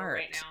metaphor smart.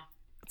 Right now.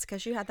 It's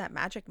because you had that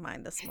magic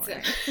mind this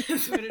morning.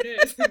 That's what it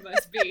is. It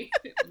must be.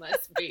 It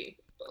must be.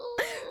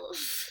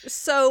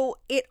 So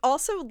it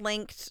also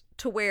linked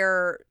to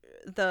where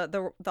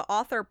the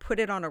author put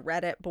it on a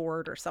Reddit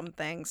board or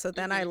something. So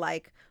then I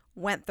like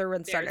went through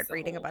and started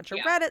reading a bunch of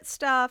Reddit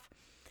stuff,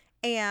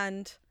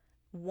 and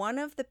one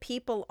of the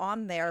people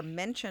on there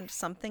mentioned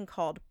something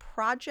called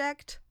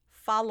Project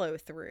Follow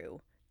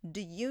Through. Do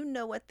you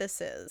know what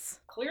this is?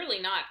 Clearly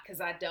not, because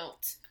I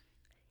don't.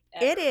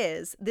 It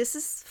is. This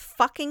is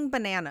fucking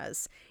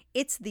bananas.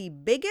 It's the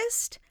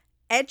biggest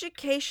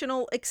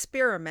educational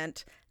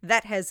experiment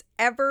that has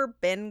ever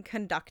been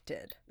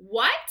conducted.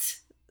 What?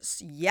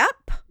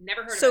 Yep.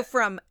 Never heard of it. So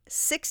from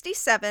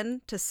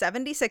 67 to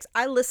 76,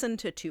 I listened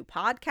to 2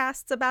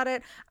 podcasts about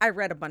it. I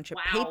read a bunch of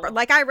paper.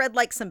 Like I read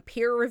like some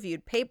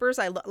peer-reviewed papers.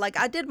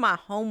 I did my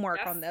homework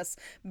on this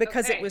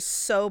because it was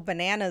so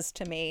bananas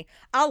to me.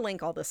 I'll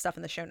link all this stuff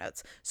in the show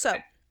notes. So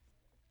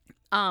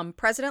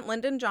President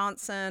Lyndon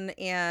Johnson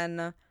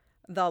in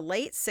the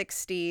late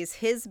 60s,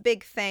 his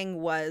big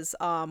thing was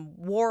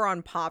war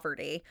on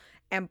poverty.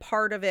 And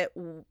part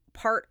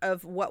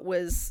of what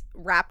was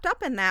wrapped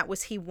up in that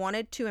was he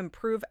wanted to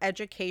improve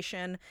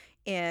education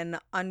in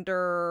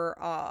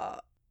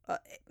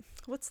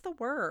what's the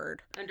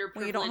word? Underprivileged.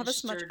 When you don't have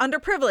as much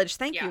underprivileged.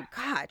 Thank you.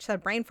 Gosh,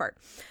 that brain fart.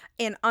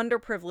 In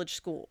underprivileged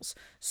schools.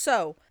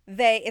 So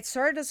it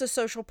started as a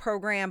social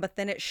program, but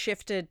then it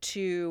shifted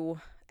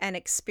to an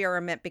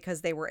experiment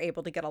because they were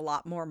able to get a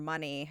lot more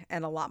money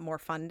and a lot more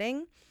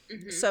funding.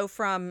 So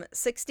from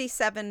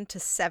 67 to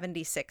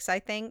 76, I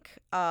think,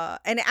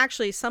 and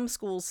actually some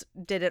schools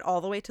did it all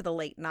the way to the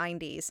late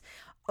 90s,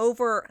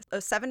 over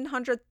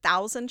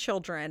 700,000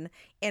 children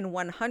in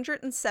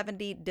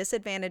 170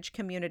 disadvantaged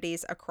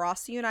communities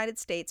across the United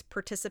States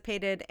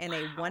participated in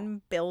a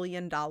 $1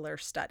 billion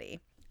study.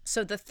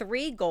 So the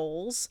 3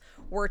 goals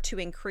were to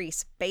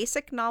increase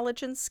basic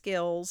knowledge and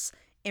skills,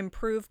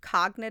 improve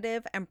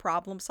cognitive and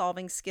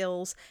problem-solving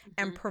skills,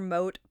 and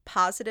promote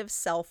positive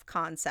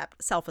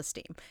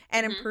self-esteem,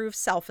 and improve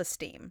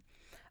self-esteem.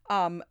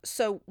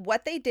 So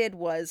what they did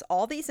was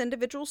all these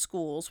individual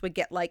schools would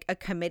get like a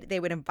committee. They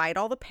would invite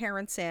all the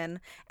parents in,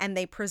 and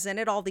they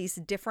presented all these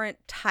different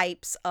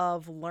types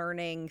of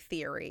learning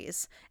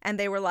theories. And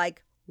they were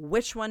like,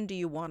 which one do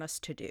you want us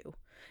to do?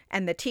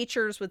 And the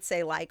teachers would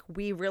say like,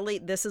 these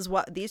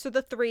are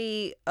the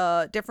 3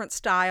 different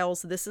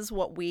styles. This is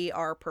what we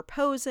are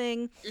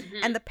proposing.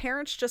 And the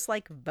parents just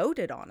like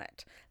voted on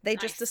it. They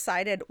just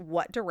decided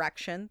what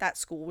direction that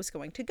school was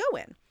going to go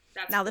in.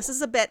 Now, this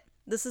is a bit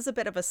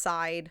of a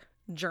side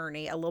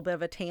journey, a little bit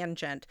of a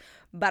tangent,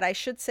 but I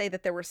should say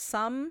that there were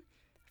some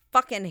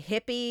fucking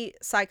hippie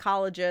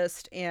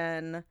psychologist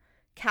in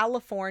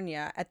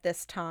California at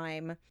this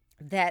time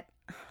that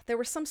there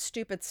was some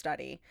stupid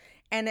study,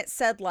 and it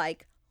said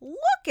like,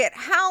 look at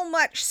how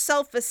much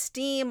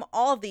self-esteem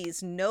all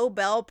these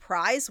Nobel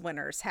Prize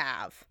winners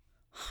have.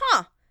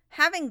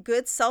 Having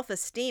good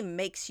self-esteem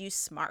makes you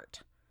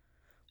smart.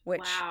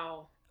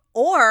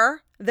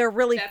 Or they're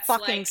really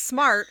fucking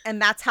smart,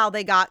 and that's how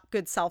they got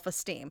good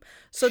self-esteem.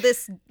 So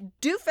this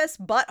doofus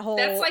butthole...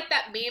 That's like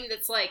that meme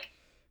that's like,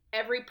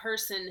 every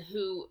person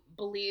who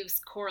believes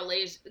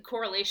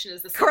correlation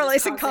is the same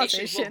as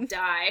causation will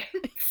die.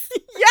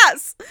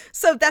 Yes!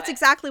 So that's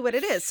exactly what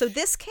it is. So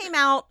this came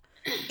out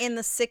in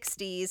the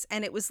 60s,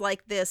 and it was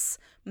like this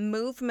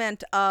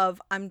movement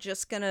of, I'm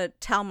just going to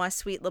tell my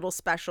sweet little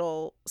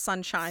special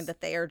sunshine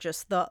that they are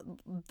just the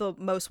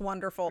most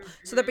wonderful.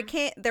 So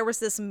there was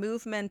this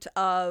movement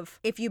of,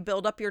 if you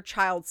build up your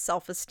child's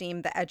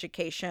self-esteem, the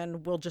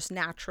education will just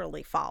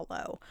naturally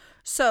follow.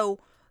 So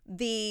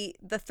the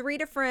three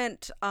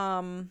different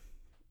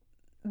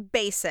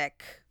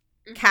basic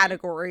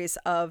categories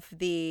of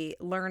the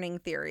learning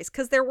theories,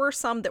 because there were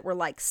some that were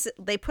like,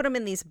 they put them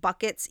in these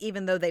buckets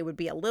even though they would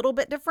be a little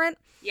bit different.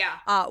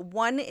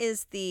 One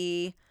is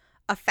the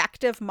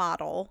affective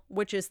model,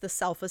 which is the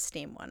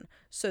self-esteem one.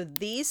 So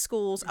these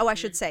schools, I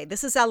should say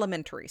this is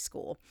elementary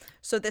school,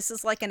 so this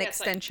is like an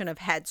extension of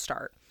Head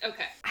Start.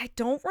 Okay. I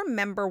don't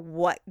remember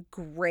what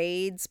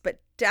grades, but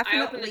definitely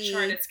I opened the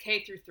chart. It's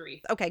K through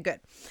 3. Okay, good.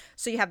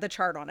 So you have the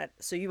chart on it,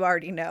 so you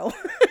already know.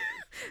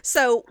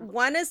 So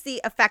one is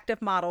the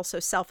affective model, so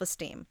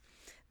self-esteem.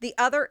 The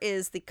other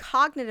is the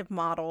cognitive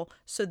model.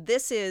 So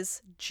this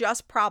is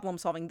just problem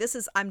solving. This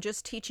is, I'm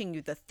just teaching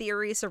you the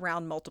theories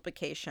around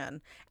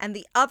multiplication. And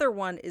the other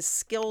one is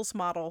skills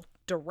model,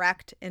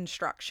 direct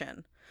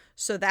instruction.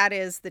 So that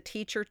is the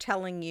teacher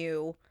telling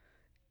you,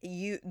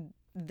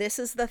 this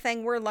is the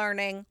thing we're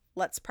learning.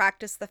 Let's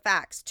practice the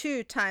facts.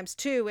 2 times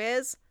 2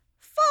 is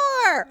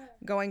 4.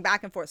 Going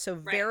back and forth. So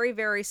very,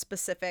 very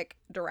specific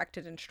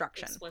directed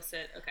instruction.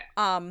 Explicit. Okay.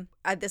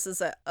 This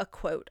is a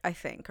quote, I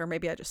think, or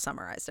maybe I just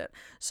summarized it.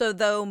 So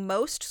though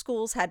most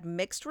schools had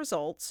mixed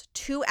results,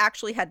 2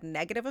 actually had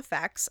negative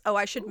effects.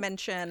 I should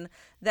mention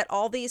that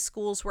all these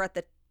schools were at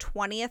the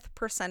 20th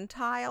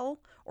percentile,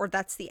 or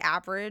that's the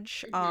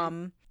average.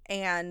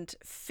 And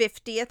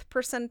 50th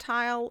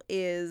percentile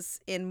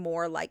is in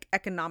more like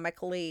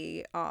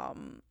economically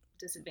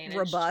disadvantaged,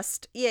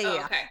 robust.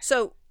 Yeah. Okay.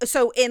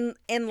 So in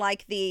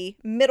like the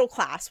middle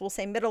class, we'll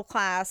say middle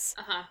class,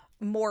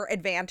 more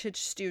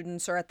advantaged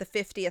students are at the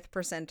 50th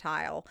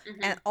percentile,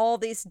 and all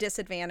these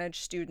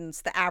disadvantaged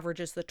students, the average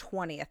is the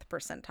 20th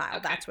percentile. Okay.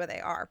 That's where they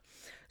are.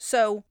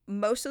 So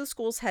most of the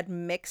schools had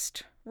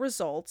mixed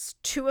results.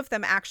 2 of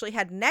them actually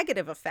had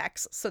negative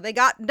effects, so they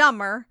got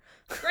dumber.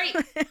 Great.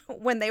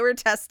 When they were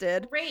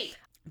tested. Great.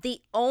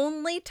 The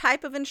only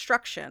type of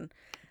instruction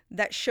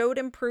that showed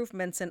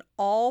improvements in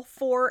all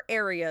 4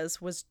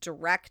 areas was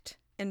direct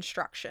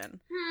instruction.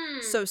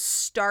 So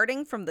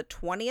starting from the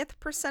 20th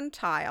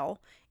percentile,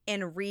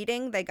 in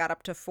reading, they got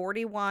up to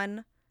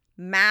 41.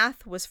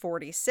 Math was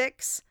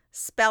 46.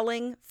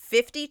 Spelling,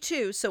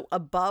 52. So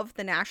above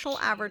the national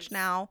average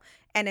now.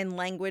 And in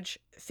language,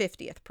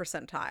 50th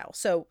percentile.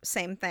 So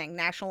same thing,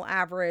 national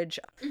average.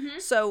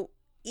 So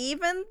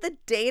even the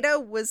data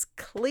was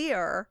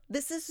clear.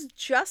 This is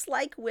just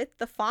like with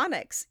the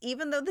phonics.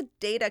 Even though the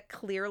data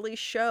clearly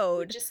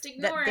showed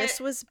that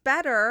this was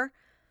better,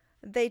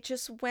 they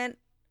just went,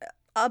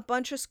 a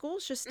bunch of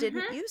schools just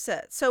didn't use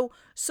it. So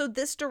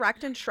this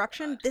direct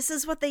instruction, this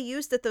is what they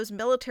used at those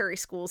military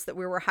schools that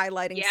we were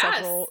highlighting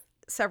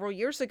several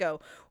years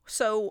ago.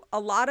 So a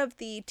lot of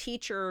the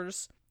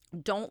teachers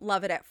don't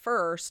love it at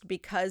first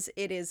because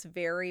it is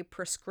very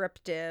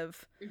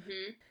prescriptive.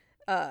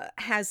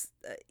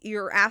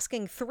 You're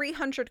asking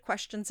 300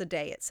 questions a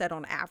day, it said,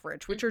 on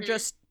average, which are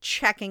just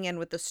checking in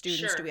with the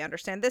students. Do we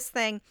understand this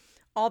thing?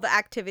 All the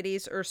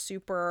activities are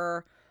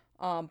super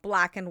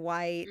black and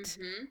white,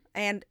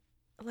 and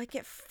like,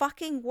 it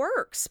fucking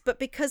works. But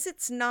because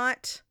it's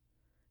not,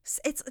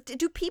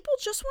 do people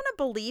just want to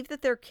believe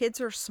that their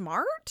kids are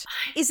smart?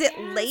 Is it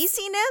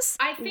laziness?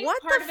 I think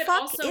what part the of it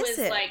fuck also is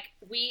it? like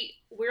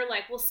we're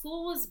like, well,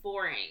 school was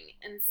boring,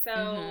 and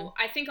so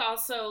I think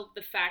also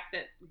the fact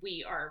that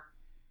we are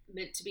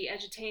meant to be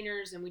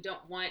edutators and we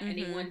don't want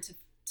anyone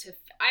to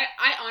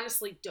I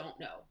honestly don't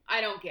know.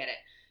 I don't get it,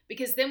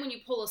 because then when you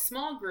pull a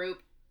small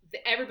group,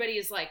 everybody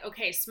is like,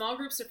 okay, small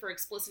groups are for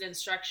explicit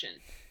instruction.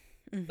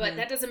 But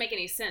that doesn't make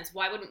any sense.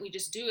 Why wouldn't we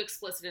just do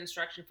explicit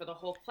instruction for the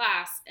whole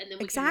class, and then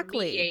we can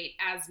remediate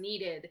as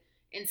needed,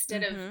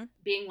 instead of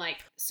being like,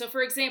 so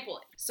for example,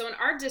 so in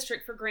our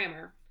district for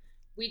grammar,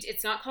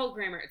 it's not called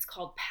grammar, it's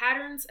called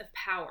patterns of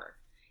power.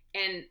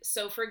 And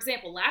so, for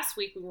example, last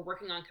week we were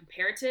working on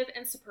comparative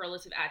and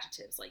superlative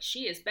adjectives, like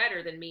she is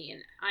better than me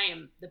and I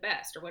am the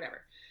best, or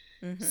whatever.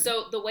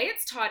 So the way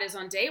it's taught is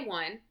on day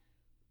 1,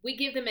 we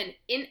give them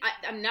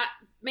I'm not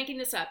making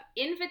this up,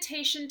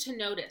 invitation to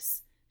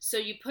notice. So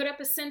you put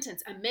up a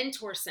sentence, a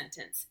mentor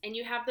sentence, and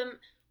you have them,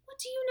 what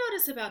do you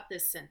notice about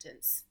this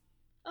sentence?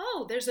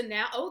 Oh, there's a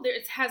noun. Oh,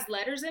 it has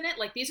letters in it.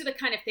 Like, these are the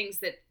kind of things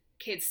that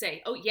kids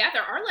say. Oh, yeah,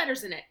 there are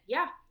letters in it.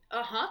 Yeah.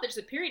 There's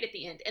a period at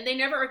the end. And they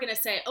never are going to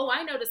say, oh,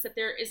 I noticed that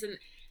there is an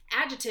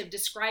adjective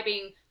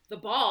describing the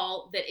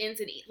ball that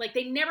ends in E. Like,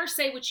 they never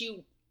say what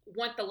you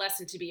want the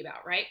lesson to be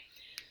about, right?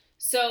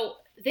 So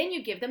then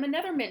you give them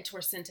another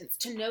mentor sentence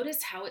to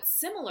notice how it's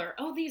similar.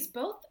 Oh, these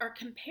both are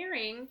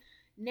comparing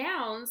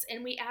nouns,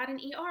 and we add an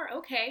ER.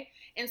 Okay.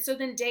 And so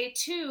then day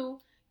 2,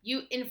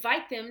 you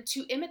invite them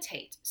to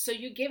imitate. So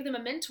you give them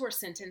a mentor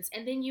sentence,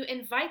 and then you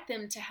invite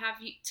them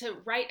to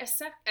write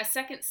a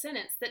second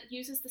sentence that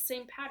uses the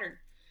same pattern.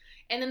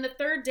 And then the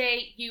third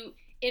day, you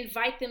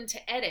invite them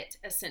to edit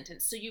a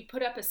sentence. So you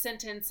put up a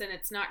sentence and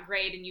it's not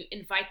great and you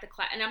invite the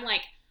class. And I'm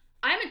like,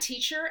 I'm a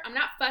teacher. I'm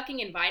not fucking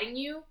inviting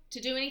you to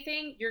do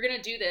anything. You're going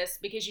to do this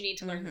because you need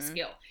to learn the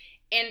skill.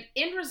 And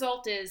end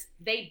result is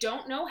they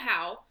don't know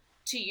how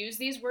to use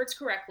these words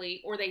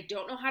correctly, or they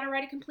don't know how to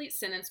write a complete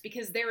sentence,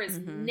 because there is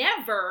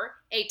never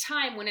a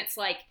time when it's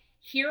like,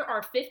 here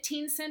are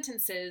 15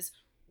 sentences,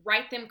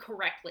 write them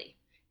correctly.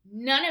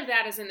 None of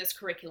that is in this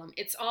curriculum.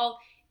 It's all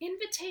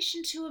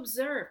invitation to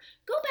observe.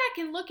 Go back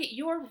and look at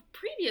your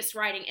previous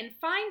writing and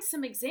find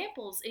some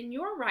examples in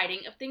your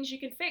writing of things you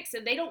can fix.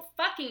 And they don't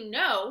fucking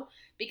know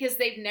because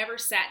they've never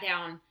sat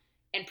down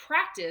and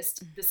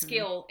practiced the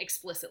skill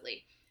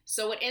explicitly.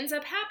 So what ends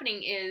up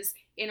happening is,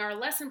 in our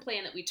lesson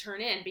plan that we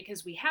turn in,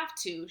 because we have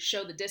to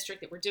show the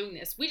district that we're doing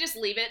this, we just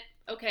leave it,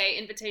 okay,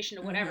 invitation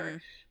to whatever.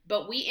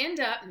 But we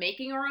end up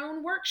making our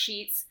own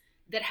worksheets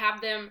that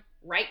have them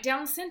write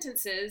down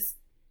sentences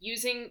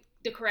using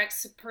the correct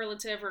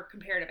superlative or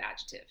comparative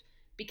adjective.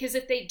 Because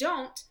if they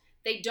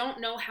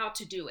don't know how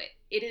to do it.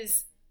 It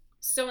is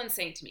so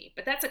insane to me.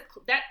 But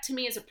that to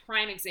me is a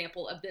prime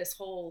example of this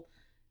whole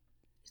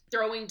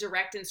throwing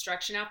direct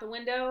instruction out the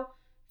window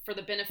for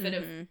the benefit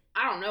of,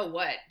 I don't know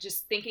what,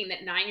 just thinking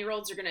that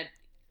 9-year-olds are going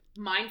to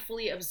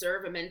mindfully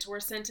observe a mentor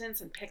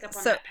sentence and pick up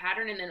on that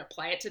pattern and then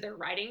apply it to their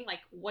writing. Like,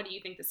 what do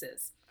you think this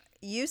is?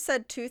 You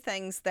said two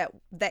things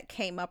that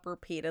came up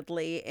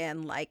repeatedly,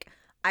 and like,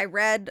 I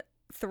read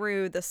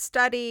through the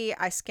study,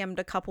 I skimmed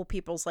a couple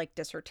people's like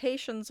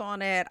dissertations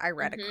on it, I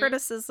read a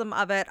criticism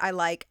of it. I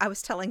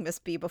was telling Miss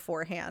B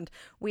beforehand,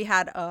 we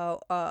had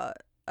a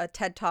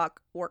TED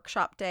Talk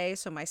workshop day,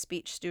 so my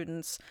speech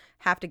students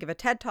have to give a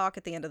TED Talk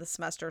at the end of the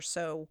semester,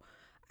 so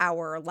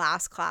our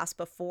last class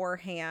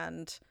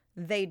beforehand,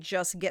 they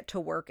just get to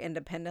work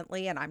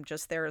independently, and I'm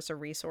just there as a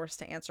resource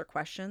to answer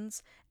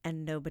questions,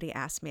 and nobody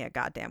asked me a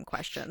goddamn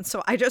question.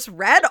 So I just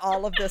read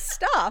all of this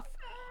stuff.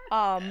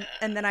 And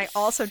then I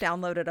also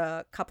downloaded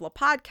a couple of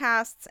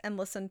podcasts and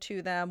listened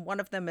to them. One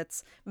of them,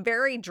 it's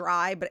very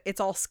dry, but it's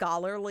all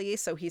scholarly.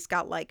 So he's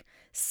got like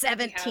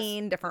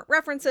 17 different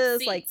references.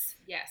 Receipts.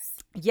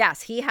 Like,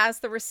 yes, he has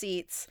the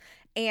receipts.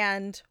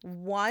 And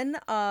one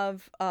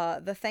of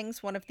the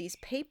things one of these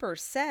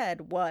papers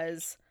said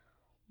was,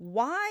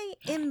 why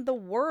in the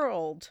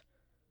world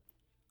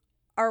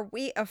are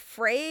we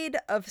afraid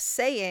of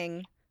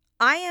saying,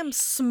 I am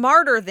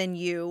smarter than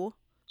you,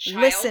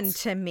 listen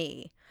to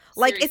me?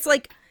 Like,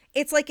 Seriously.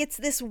 it's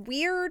this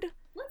weird,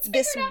 Let's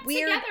figure it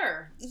out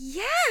together.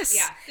 Yes.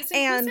 Yeah, this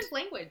inclusive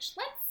language.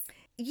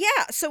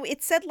 Yeah, so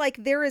it said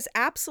like there is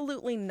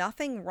absolutely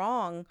nothing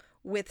wrong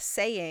with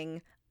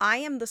saying, I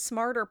am the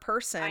smarter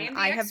person.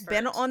 I have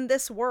been on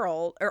this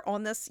world, or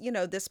on this,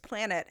 this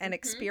planet, and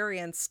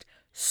experienced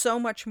so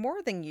much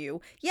more than you.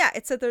 Yeah,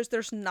 it said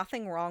there's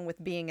nothing wrong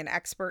with being an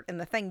expert in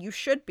the thing. You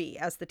should be,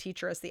 as the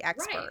teacher, as the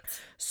expert.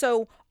 Right.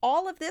 So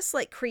all of this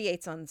like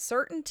creates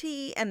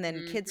uncertainty, and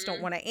then kids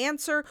don't want to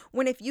answer,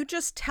 when if you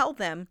just tell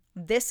them,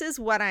 this is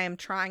what I am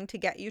trying to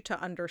get you to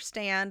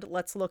understand,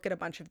 let's look at a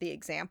bunch of the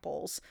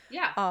examples.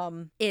 Yeah.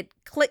 It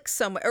clicks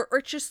so much,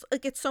 or just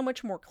like it's so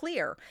much more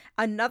clear.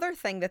 Another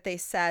thing that they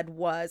said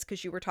was,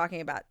 because you were talking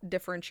about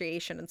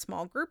differentiation in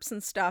small groups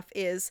and stuff,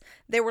 is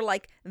they were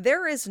like,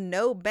 there is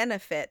no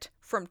benefit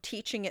from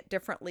teaching it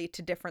differently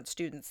to different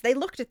students. They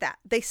looked at that.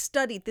 They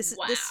studied this.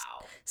 Wow. This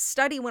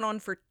study went on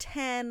for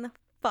 10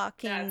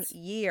 fucking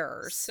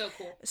years. So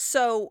cool.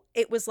 So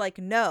it was like,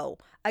 no,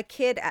 a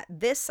kid at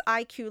this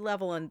IQ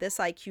level and this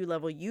IQ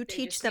level, you They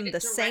teach just them need the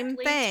it same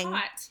directly thing.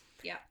 taught.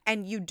 Yeah.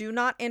 And you do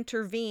not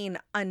intervene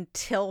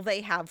until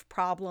they have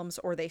problems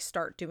or they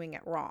start doing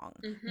it wrong.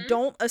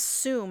 Don't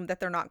assume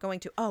that they're not going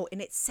to. Oh,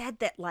 and it said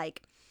that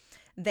like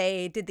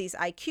they did these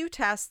IQ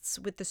tests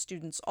with the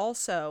students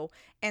also,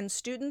 and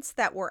students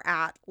that were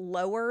at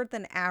lower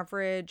than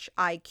average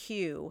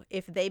IQ,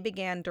 if they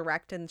began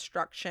direct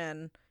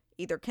instruction,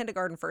 either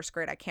kindergarten, first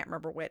grade, I can't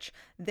remember which,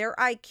 their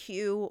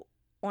IQ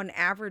on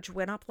average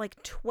went up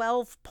like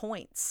 12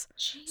 points.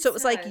 Jesus. So it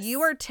was like,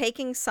 you are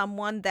taking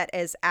someone that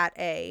is at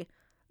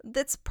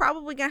that's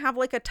probably going to have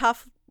like a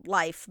tough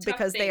life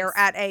because they are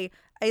at a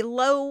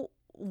low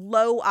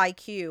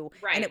IQ.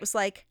 Right. And it was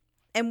like,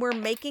 and we're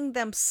making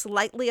them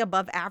slightly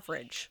above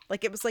average.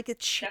 Like it was like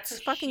it's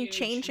fucking huge,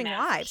 changing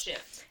massive lives.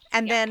 shift.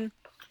 And then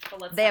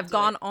they have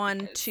gone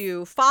on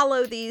to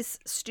follow these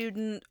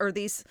student, or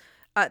these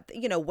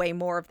way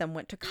more of them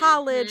went to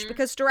college,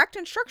 because direct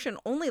instruction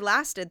only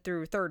lasted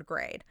through 3rd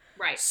grade.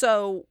 Right.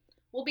 So,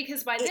 well,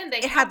 because by then they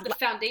it have had the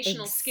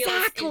foundational skills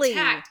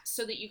intact,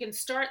 so that you can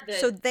start the.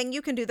 So then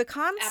you can do the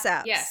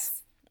concepts.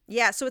 Yes.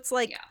 Yeah. So it's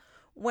like,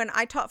 when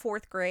I taught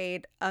 4th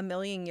grade a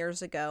million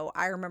years ago,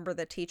 I remember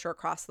the teacher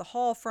across the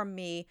hall from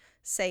me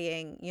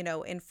saying, in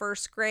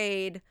 1st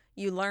grade,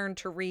 you learn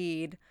to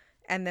read,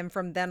 and then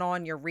from then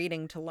on, you're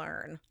reading to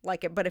learn.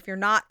 Like it, but if you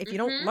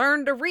don't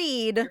learn to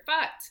read, you're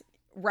fucked.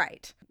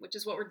 Right. Which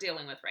is what we're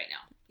dealing with right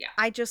now. Yeah.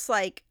 I just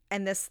like,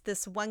 and this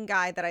one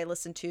guy that I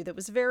listened to that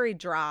was very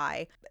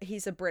dry,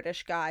 he's a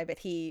British guy, but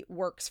he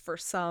works for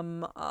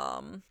some,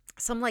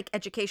 some like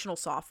educational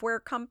software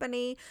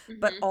company,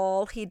 but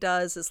all he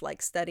does is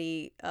like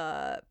study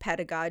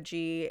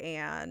pedagogy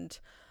and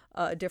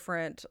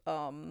different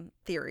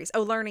theories.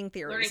 Oh, learning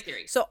theories.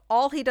 So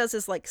all he does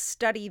is like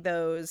study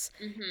those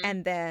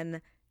and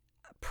then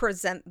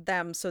present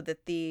them so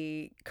that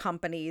the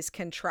companies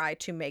can try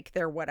to make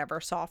their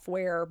whatever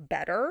software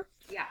better.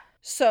 Yeah.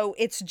 So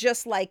it's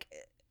just like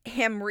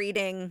him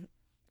reading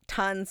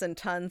tons and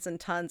tons and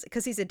tons,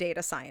 because he's a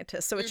data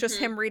scientist. So it's just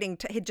him reading,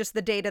 just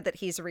the data that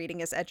he's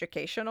reading is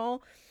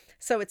educational.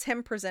 So it's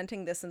him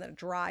presenting this in a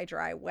dry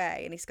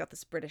way. And he's got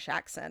this British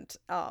accent.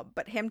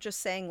 But him just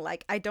saying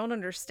like, I don't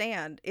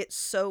understand. It's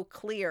so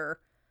clear,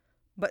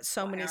 but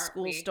so many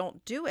schools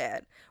don't do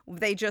it.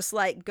 They just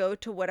like go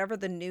to whatever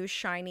the new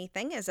shiny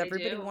thing is.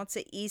 Everybody wants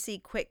an easy,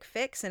 quick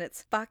fix. And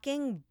it's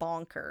fucking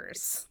bonkers.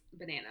 It's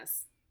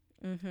bananas.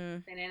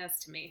 Bananas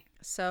to me.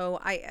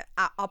 So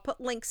I'll put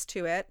links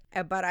to it,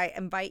 but I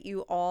invite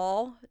you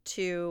all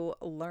to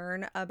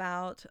learn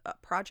about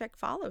Project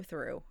Follow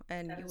Through,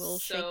 and you will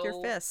shake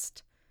your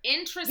fist.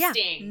 Interesting.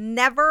 Yeah,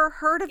 never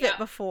heard of it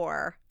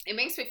before. It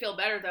makes me feel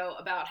better though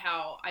about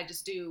how I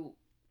just do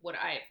what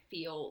I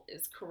feel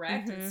is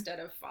correct instead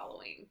of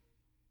following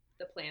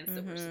the plans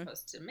that we're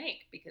supposed to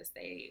make, because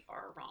they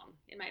are wrong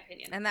in my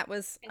opinion. And that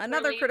was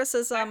another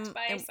criticism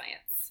by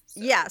science. So.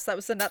 Yes, that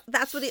was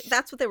that's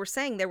what they were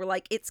saying. They were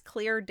like, it's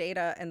clear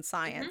data and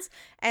science.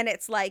 And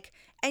it's like,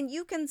 and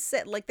you can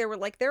sit like,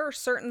 there are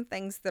certain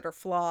things that are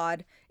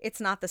flawed.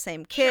 It's not the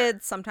same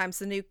kids. Sometimes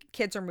the new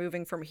kids are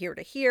moving from here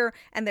to here.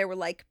 And they were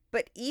like,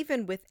 but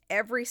even with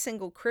every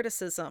single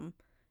criticism,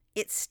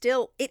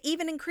 it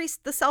even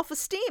increased the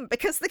self-esteem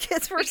because the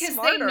kids were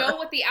smarter. Because they know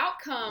what the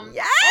outcome.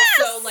 Yes.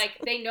 Also, like,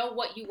 they know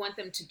what you want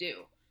them to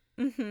do.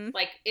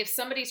 Like, if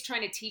somebody's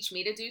trying to teach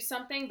me to do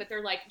something, but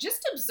they're like,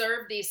 just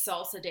observe these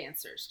salsa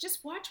dancers.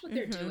 Just watch what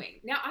they're doing.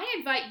 Now, I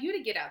invite you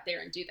to get out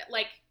there and do that.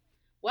 Like,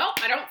 well,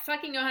 I don't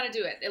fucking know how to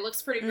do it. It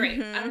looks pretty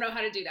great. I don't know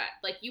how to do that.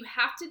 Like, you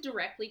have to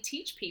directly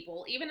teach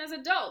people, even as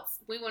adults.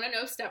 We want to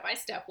know step by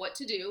step what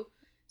to do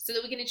so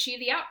that we can achieve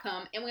the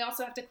outcome. And we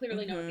also have to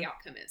clearly know what the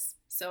outcome is.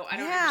 So I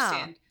don't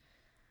understand.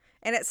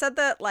 And it said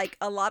that like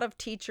a lot of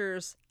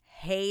teachers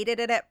hated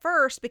it at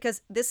first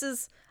because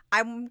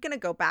I'm going to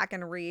go back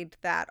and read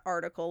that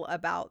article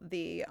about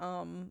the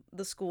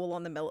schools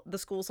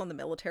on the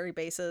military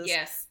bases.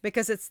 Yes.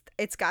 Because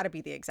it's got to be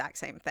the exact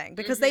same thing,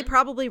 because they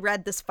probably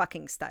read this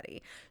fucking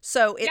study.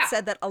 So it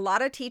said that a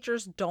lot of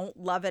teachers don't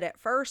love it at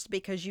first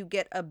because you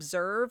get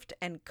observed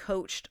and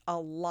coached a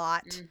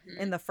lot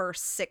in the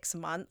first 6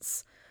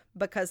 months,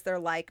 because they're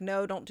like,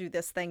 no, don't do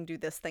this thing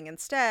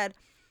instead.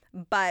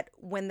 But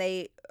when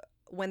they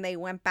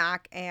went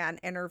back and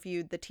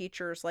interviewed the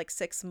teachers like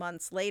 6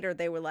 months later,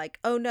 they were like,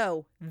 oh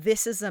no,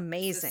 this is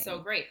amazing. This is so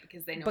great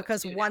because they know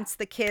because once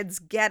the kids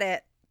get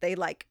it, they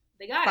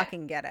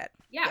fucking get it.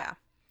 Yeah.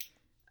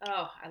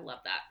 Oh, I love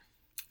that.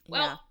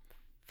 Well,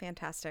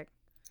 fantastic.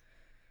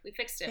 We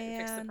fixed it. We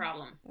fixed the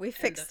problem. We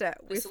fixed it.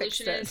 The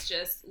solution is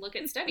just look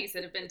at studies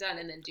that have been done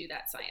and then do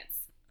that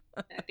science.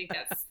 And I think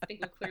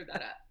we've cleared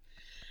that up.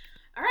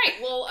 All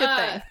right.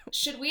 Well,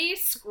 should we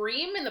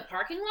scream in the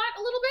parking lot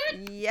a little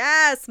bit?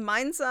 Yes.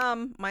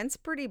 Mine's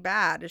pretty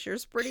bad. Is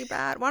yours pretty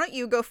bad? Why don't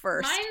you go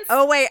first?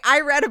 Oh wait,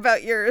 I read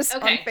about yours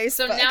on Facebook.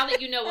 So now that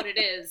you know what it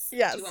is, do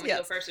you want me to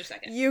go first or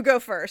second? You go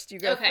first.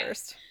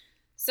 First.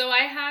 So I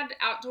had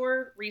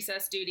outdoor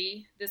recess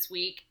duty this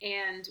week,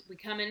 and we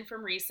come in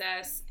from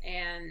recess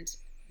and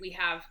we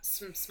have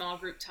some small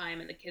group time,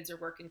 and the kids are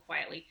working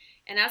quietly.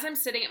 And as I'm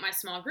sitting at my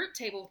small group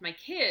table with my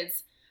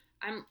kids,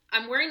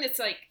 I'm wearing this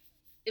like,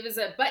 it was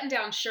a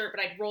button-down shirt,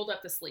 but I'd rolled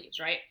up the sleeves,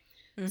 right?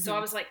 So I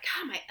was like,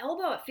 God, my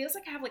elbow, it feels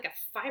like I have like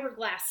a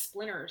fiberglass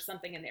splinter or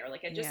something in there.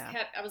 Like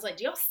I was like,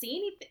 do y'all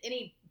see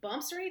any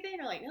bumps or anything?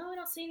 They're like, no, I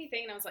don't see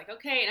anything. And I was like,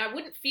 okay. And I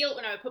wouldn't feel it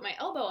when I would put my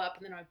elbow up,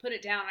 and then I would put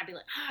it down, and I'd be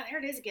like, there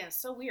it is again. It's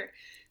so weird.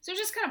 So it was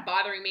just kind of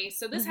bothering me.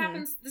 So this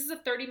happens. This is a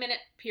 30-minute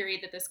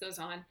period that this goes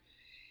on.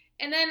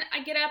 And then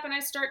I get up and I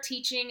start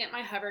teaching at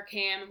my hover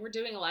cam, and we're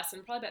doing a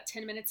lesson probably about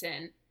 10 minutes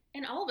in.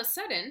 And all of a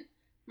sudden,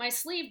 my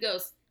sleeve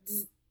goes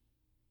zzz.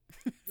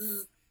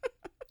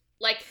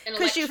 Like an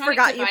electronic device. Because you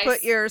forgot you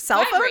put your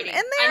cell phone in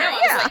there? I know.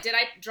 I was like, did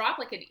I drop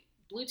like a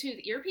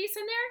Bluetooth earpiece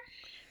in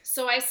there?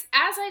 So as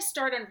I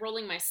start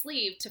unrolling my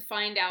sleeve to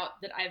find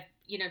out that I've,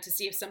 to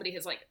see if somebody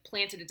has like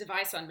planted a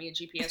device on me, a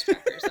GPS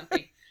tracker or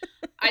something,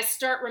 I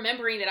start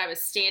remembering that I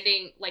was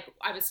standing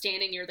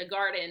near the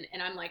garden,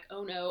 and I'm like,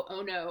 oh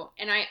no.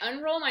 And I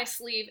unroll my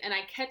sleeve and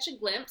I catch a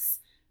glimpse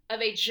of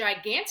a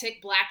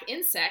gigantic black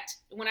insect.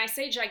 When I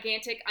say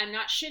gigantic, I'm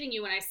not shitting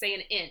you when I say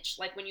an inch,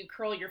 like when you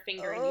curl your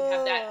finger and you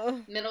have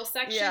that middle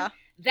section,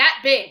 that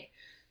big.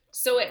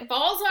 So it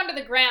falls onto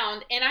the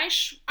ground, and I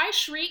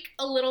shriek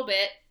a little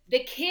bit. The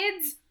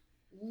kids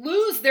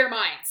lose their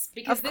minds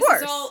because this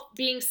is all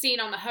being seen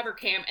on the hover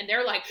cam, and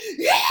they're like,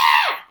 yeah!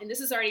 And this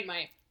is already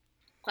my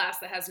class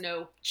that has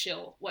no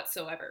chill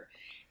whatsoever.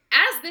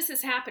 As this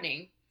is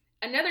happening,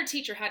 another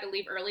teacher had to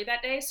leave early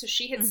that day, so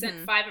she had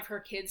sent 5 of her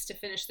kids to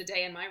finish the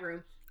day in my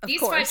room. These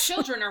course. 5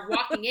 children are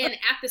walking in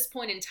at this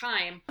point in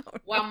time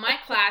while my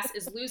class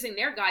is losing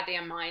their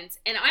goddamn minds.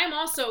 And I am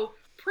also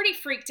pretty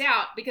freaked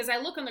out because I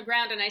look on the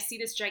ground and I see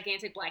this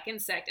gigantic black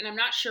insect and I'm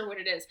not sure what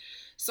it is.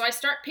 So I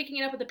start picking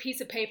it up with a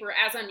piece of paper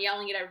as I'm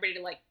yelling at everybody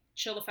to like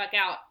chill the fuck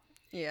out.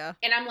 Yeah.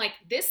 And I'm like,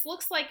 this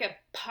looks like a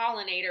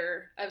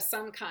pollinator of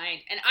some kind.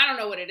 And I don't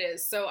know what it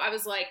is. So I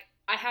was like,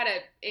 I had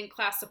a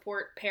in-class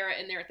support para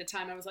in there at the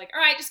time. I was like,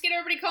 all right, just get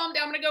everybody calm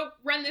down. I'm going to go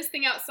run this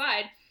thing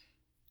outside.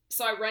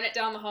 So I run it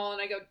down the hall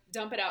and I go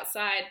dump it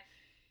outside.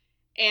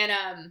 And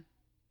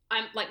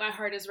I'm like, my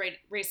heart is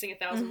racing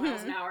 1,000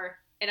 miles an hour.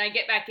 And I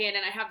get back in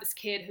and I have this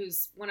kid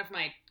who's one of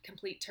my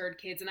complete turd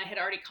kids. And I had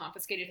already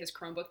confiscated his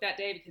Chromebook that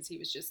day because he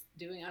was just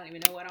doing, I don't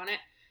even know what on it.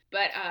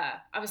 But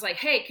I was like,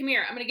 hey, come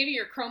here. I'm going to give you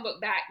your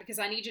Chromebook back because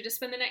I need you to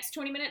spend the next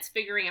 20 minutes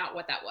figuring out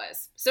what that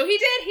was. So he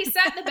did. He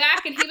sat in the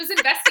back and he was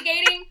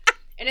investigating.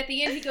 And at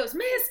the end, he goes,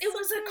 Miss, it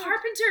was a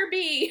carpenter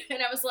bee. And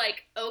I was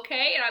like,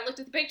 okay. And I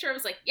looked at the picture. I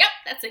was like, yep,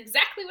 that's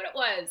exactly what it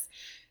was.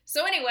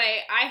 So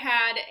anyway, I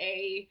had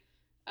a,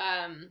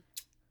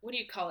 what do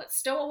you call it?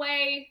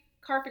 Stowaway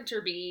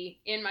carpenter bee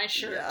in my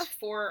shirt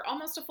for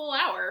almost a full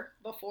hour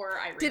before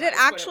I realized Did it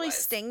actually what it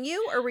was. sting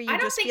you, or were you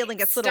just feeling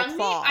its little stung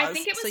claws? Me. I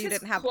think it was so you his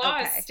didn't have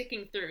claws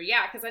sticking through.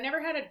 Yeah, because I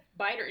never had a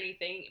bite or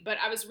anything, but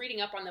I was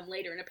reading up on them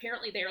later, and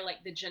apparently they're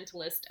like the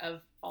gentlest of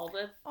all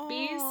the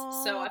bees.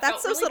 So I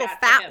that's felt those really little bad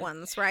for fat him.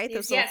 ones, right?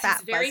 Those Yes, little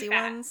fat, very fuzzy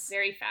fat, ones.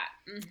 very fat.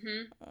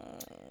 Mm-hmm.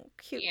 Oh,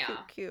 cute, Yeah.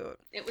 cute.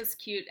 It was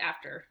cute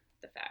after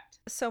the fact.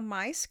 So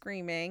my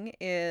screaming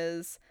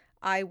is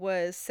I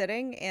was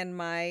sitting in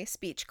my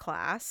speech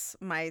class,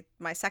 my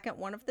second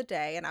one of the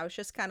day, and I was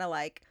just kind of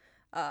like,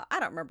 I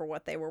don't remember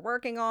what they were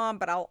working on,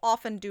 but I'll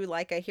often do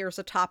like here's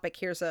a topic,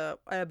 here's a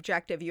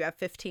objective, you have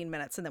 15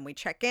 minutes, and then we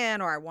check in,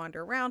 or I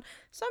wander around.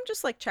 So I'm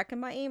just like checking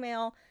my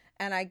email,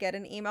 and I get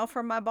an email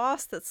from my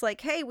boss that's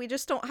like, hey, we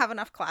just don't have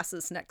enough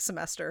classes next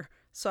semester,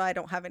 so I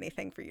don't have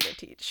anything for you to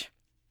teach.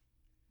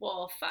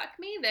 Well, fuck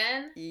me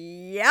then.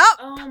 Yep.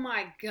 Oh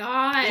my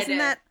god. Isn't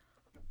that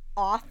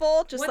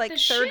awful? Just what like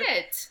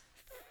the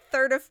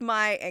third of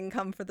my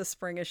income for the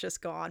spring is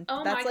just gone.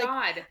 Oh That's my like,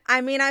 god.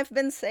 I mean, I've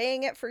been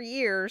saying it for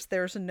years.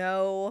 There's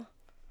no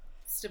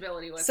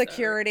stability whatsoever.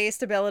 security,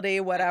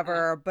 stability,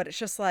 whatever. But it's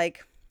just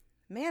like,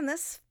 man,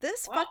 this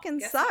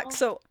fucking sucks.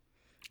 So,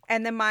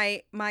 and then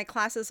my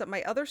classes at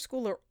my other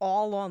school are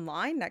all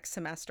online next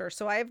semester.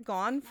 So I've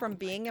gone from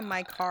being in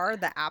my car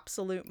the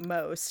absolute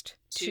most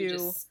to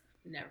just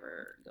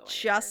never going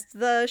just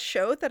the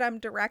show that I'm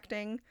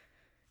directing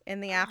in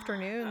the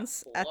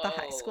afternoons at the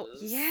high school.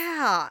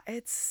 Yeah,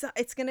 it's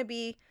gonna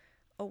be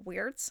a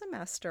weird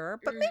semester,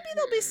 but maybe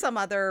there'll be some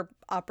other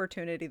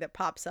opportunity that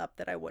pops up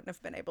that I wouldn't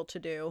have been able to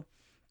do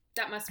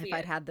that must be if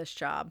I'd had this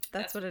job.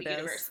 That's what it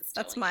is.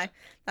 That's telling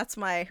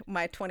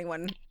my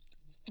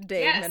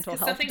 21-day mental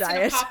health something's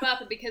diet. gonna pop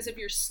up, and because of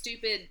your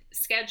stupid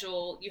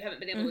schedule, you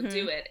haven't been able to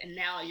do it, and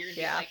now you're gonna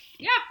be like,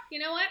 yeah, you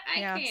know what, I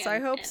can. So I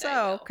hope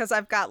so, because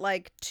I've got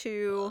like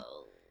 2. Oh.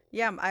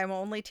 Yeah, I'm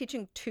only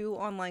teaching 2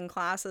 online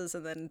classes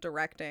and then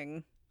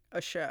directing a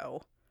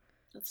show.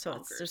 So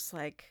it's just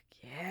like,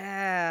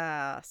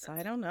 yeah. So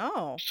I don't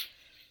know.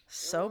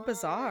 So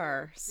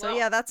bizarre. So well,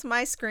 yeah, that's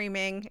my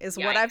screaming is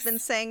what I've been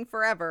saying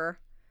forever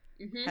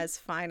has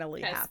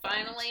finally happened.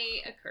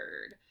 Finally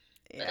occurred.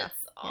 But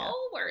it's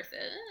all worth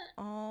it.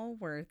 All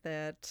worth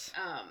it.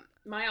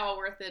 My all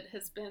worth it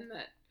has been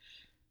that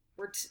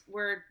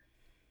we're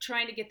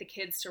trying to get the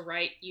kids to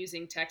write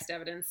using text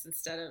evidence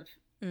instead of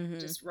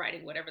just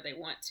writing whatever they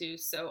want to.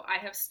 So I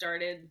have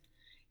started,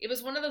 it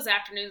was one of those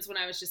afternoons when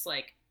I was just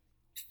like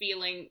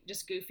feeling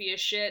just goofy as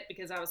shit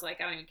because I was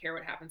like, I don't even care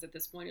what happens at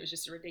this point. It was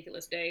just a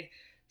ridiculous day.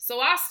 So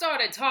I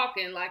started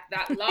talking like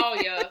that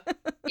lawyer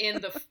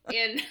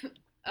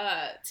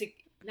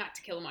not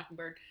To Kill a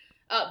Mockingbird,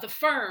 The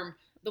Firm,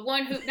 the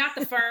one who, not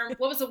The Firm,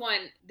 what was the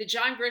one? The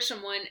John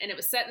Grisham one, and it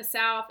was set in the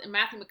South, and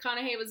Matthew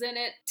McConaughey was in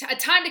it.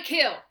 Time to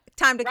Kill.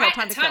 Time to right?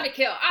 Kill. Time to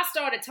Kill. I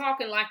started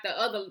talking like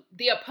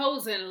the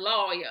opposing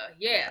lawyer.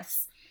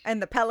 Yes.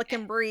 And the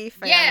Pelican Brief.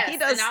 And yes.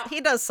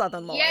 He does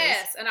Southern lawyers.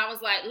 Yes. And I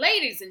was like,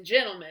 ladies and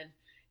gentlemen,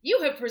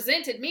 you have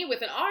presented me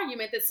with an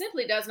argument that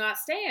simply does not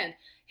stand.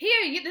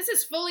 This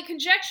is fully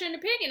conjecture and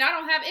opinion. I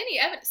don't have any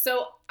evidence.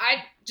 So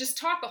I just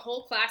taught the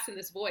whole class in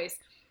this voice.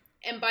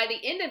 And by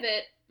the end of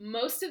it,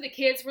 most of the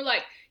kids were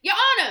like, Your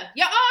Honor,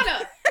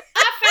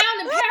 I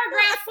found in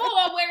paragraph 4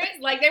 where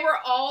it's like they were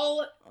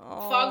all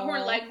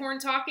foghorn leghorn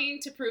talking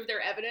to prove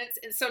their evidence.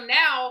 And so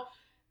now,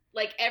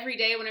 like every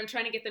day when I'm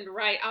trying to get them to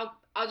write,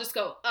 I'll just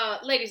go,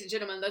 ladies and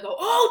gentlemen, they'll go,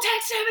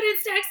 text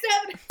evidence.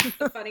 It's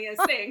the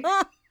funniest thing.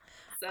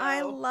 So,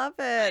 I love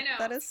it. I know,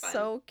 that is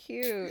so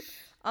cute.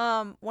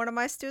 One of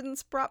my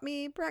students brought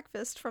me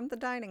breakfast from the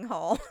dining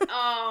hall.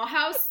 Oh,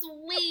 how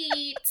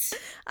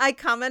sweet. I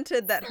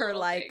commented that her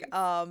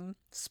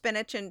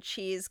spinach and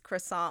cheese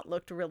croissant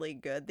looked really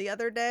good the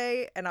other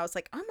day, and I was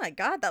like, oh my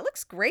god, that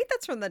looks great.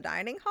 That's from the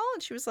dining hall.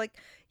 And she was like,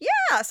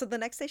 yeah. So the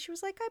next day she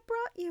was like, I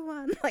brought you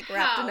one, like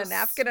wrapped in a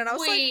napkin. And I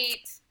was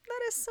like,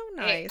 that is so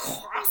nice.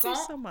 Thank you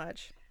so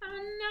much. How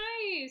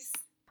nice.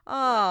 Oh,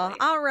 Lovely.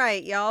 all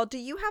right, y'all. Do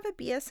you have a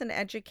BS in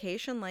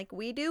education like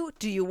we do?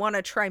 Do you want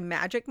to try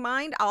Magic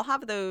Mind? I'll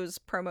have those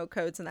promo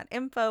codes and that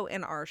info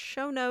in our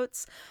show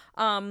notes.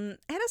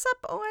 Hit us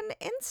up on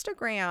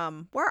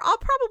Instagram, where I'll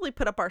probably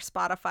put up our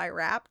Spotify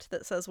Wrapped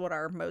that says what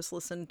our most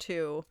listened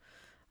to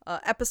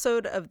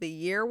episode of the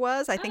year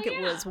was. I think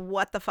it was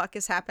What the Fuck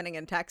is Happening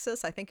in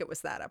Texas. I think it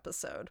was that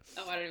episode.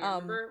 Oh, I don't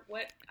remember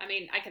what. I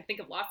mean, I can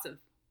think of lots of.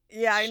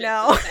 Yeah, I shit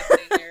know. that's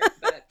happening there,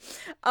 but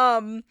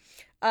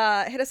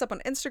Hit us up on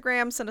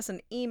Instagram. Send us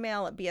an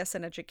email at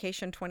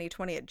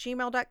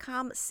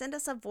bsneducation2020@gmail.com. Send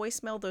us a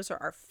voicemail. Those are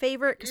our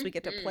favorite because we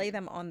get to play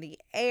them on the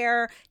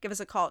air. Give us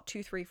a call at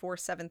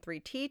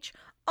 234-73-TEACH.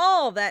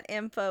 All that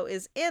info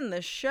is in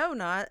the show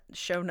notes. in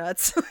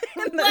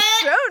the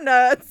show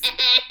notes.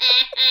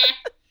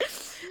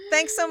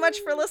 Thanks so much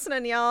for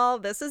listening, y'all.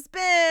 This has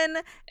been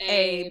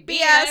a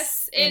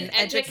BS in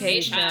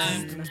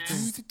education.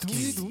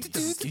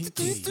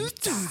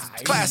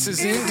 Class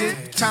is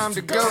ended, time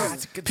to go.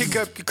 Pick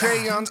up your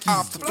crayons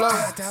off the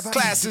floor.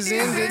 Class is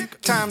ended,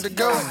 time to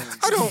go.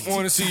 I don't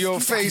want to see your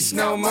face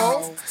no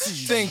more.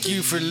 Thank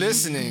you for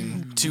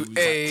listening to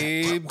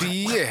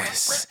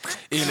ABS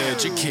in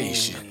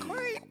Education.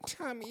 My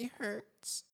tummy hurts.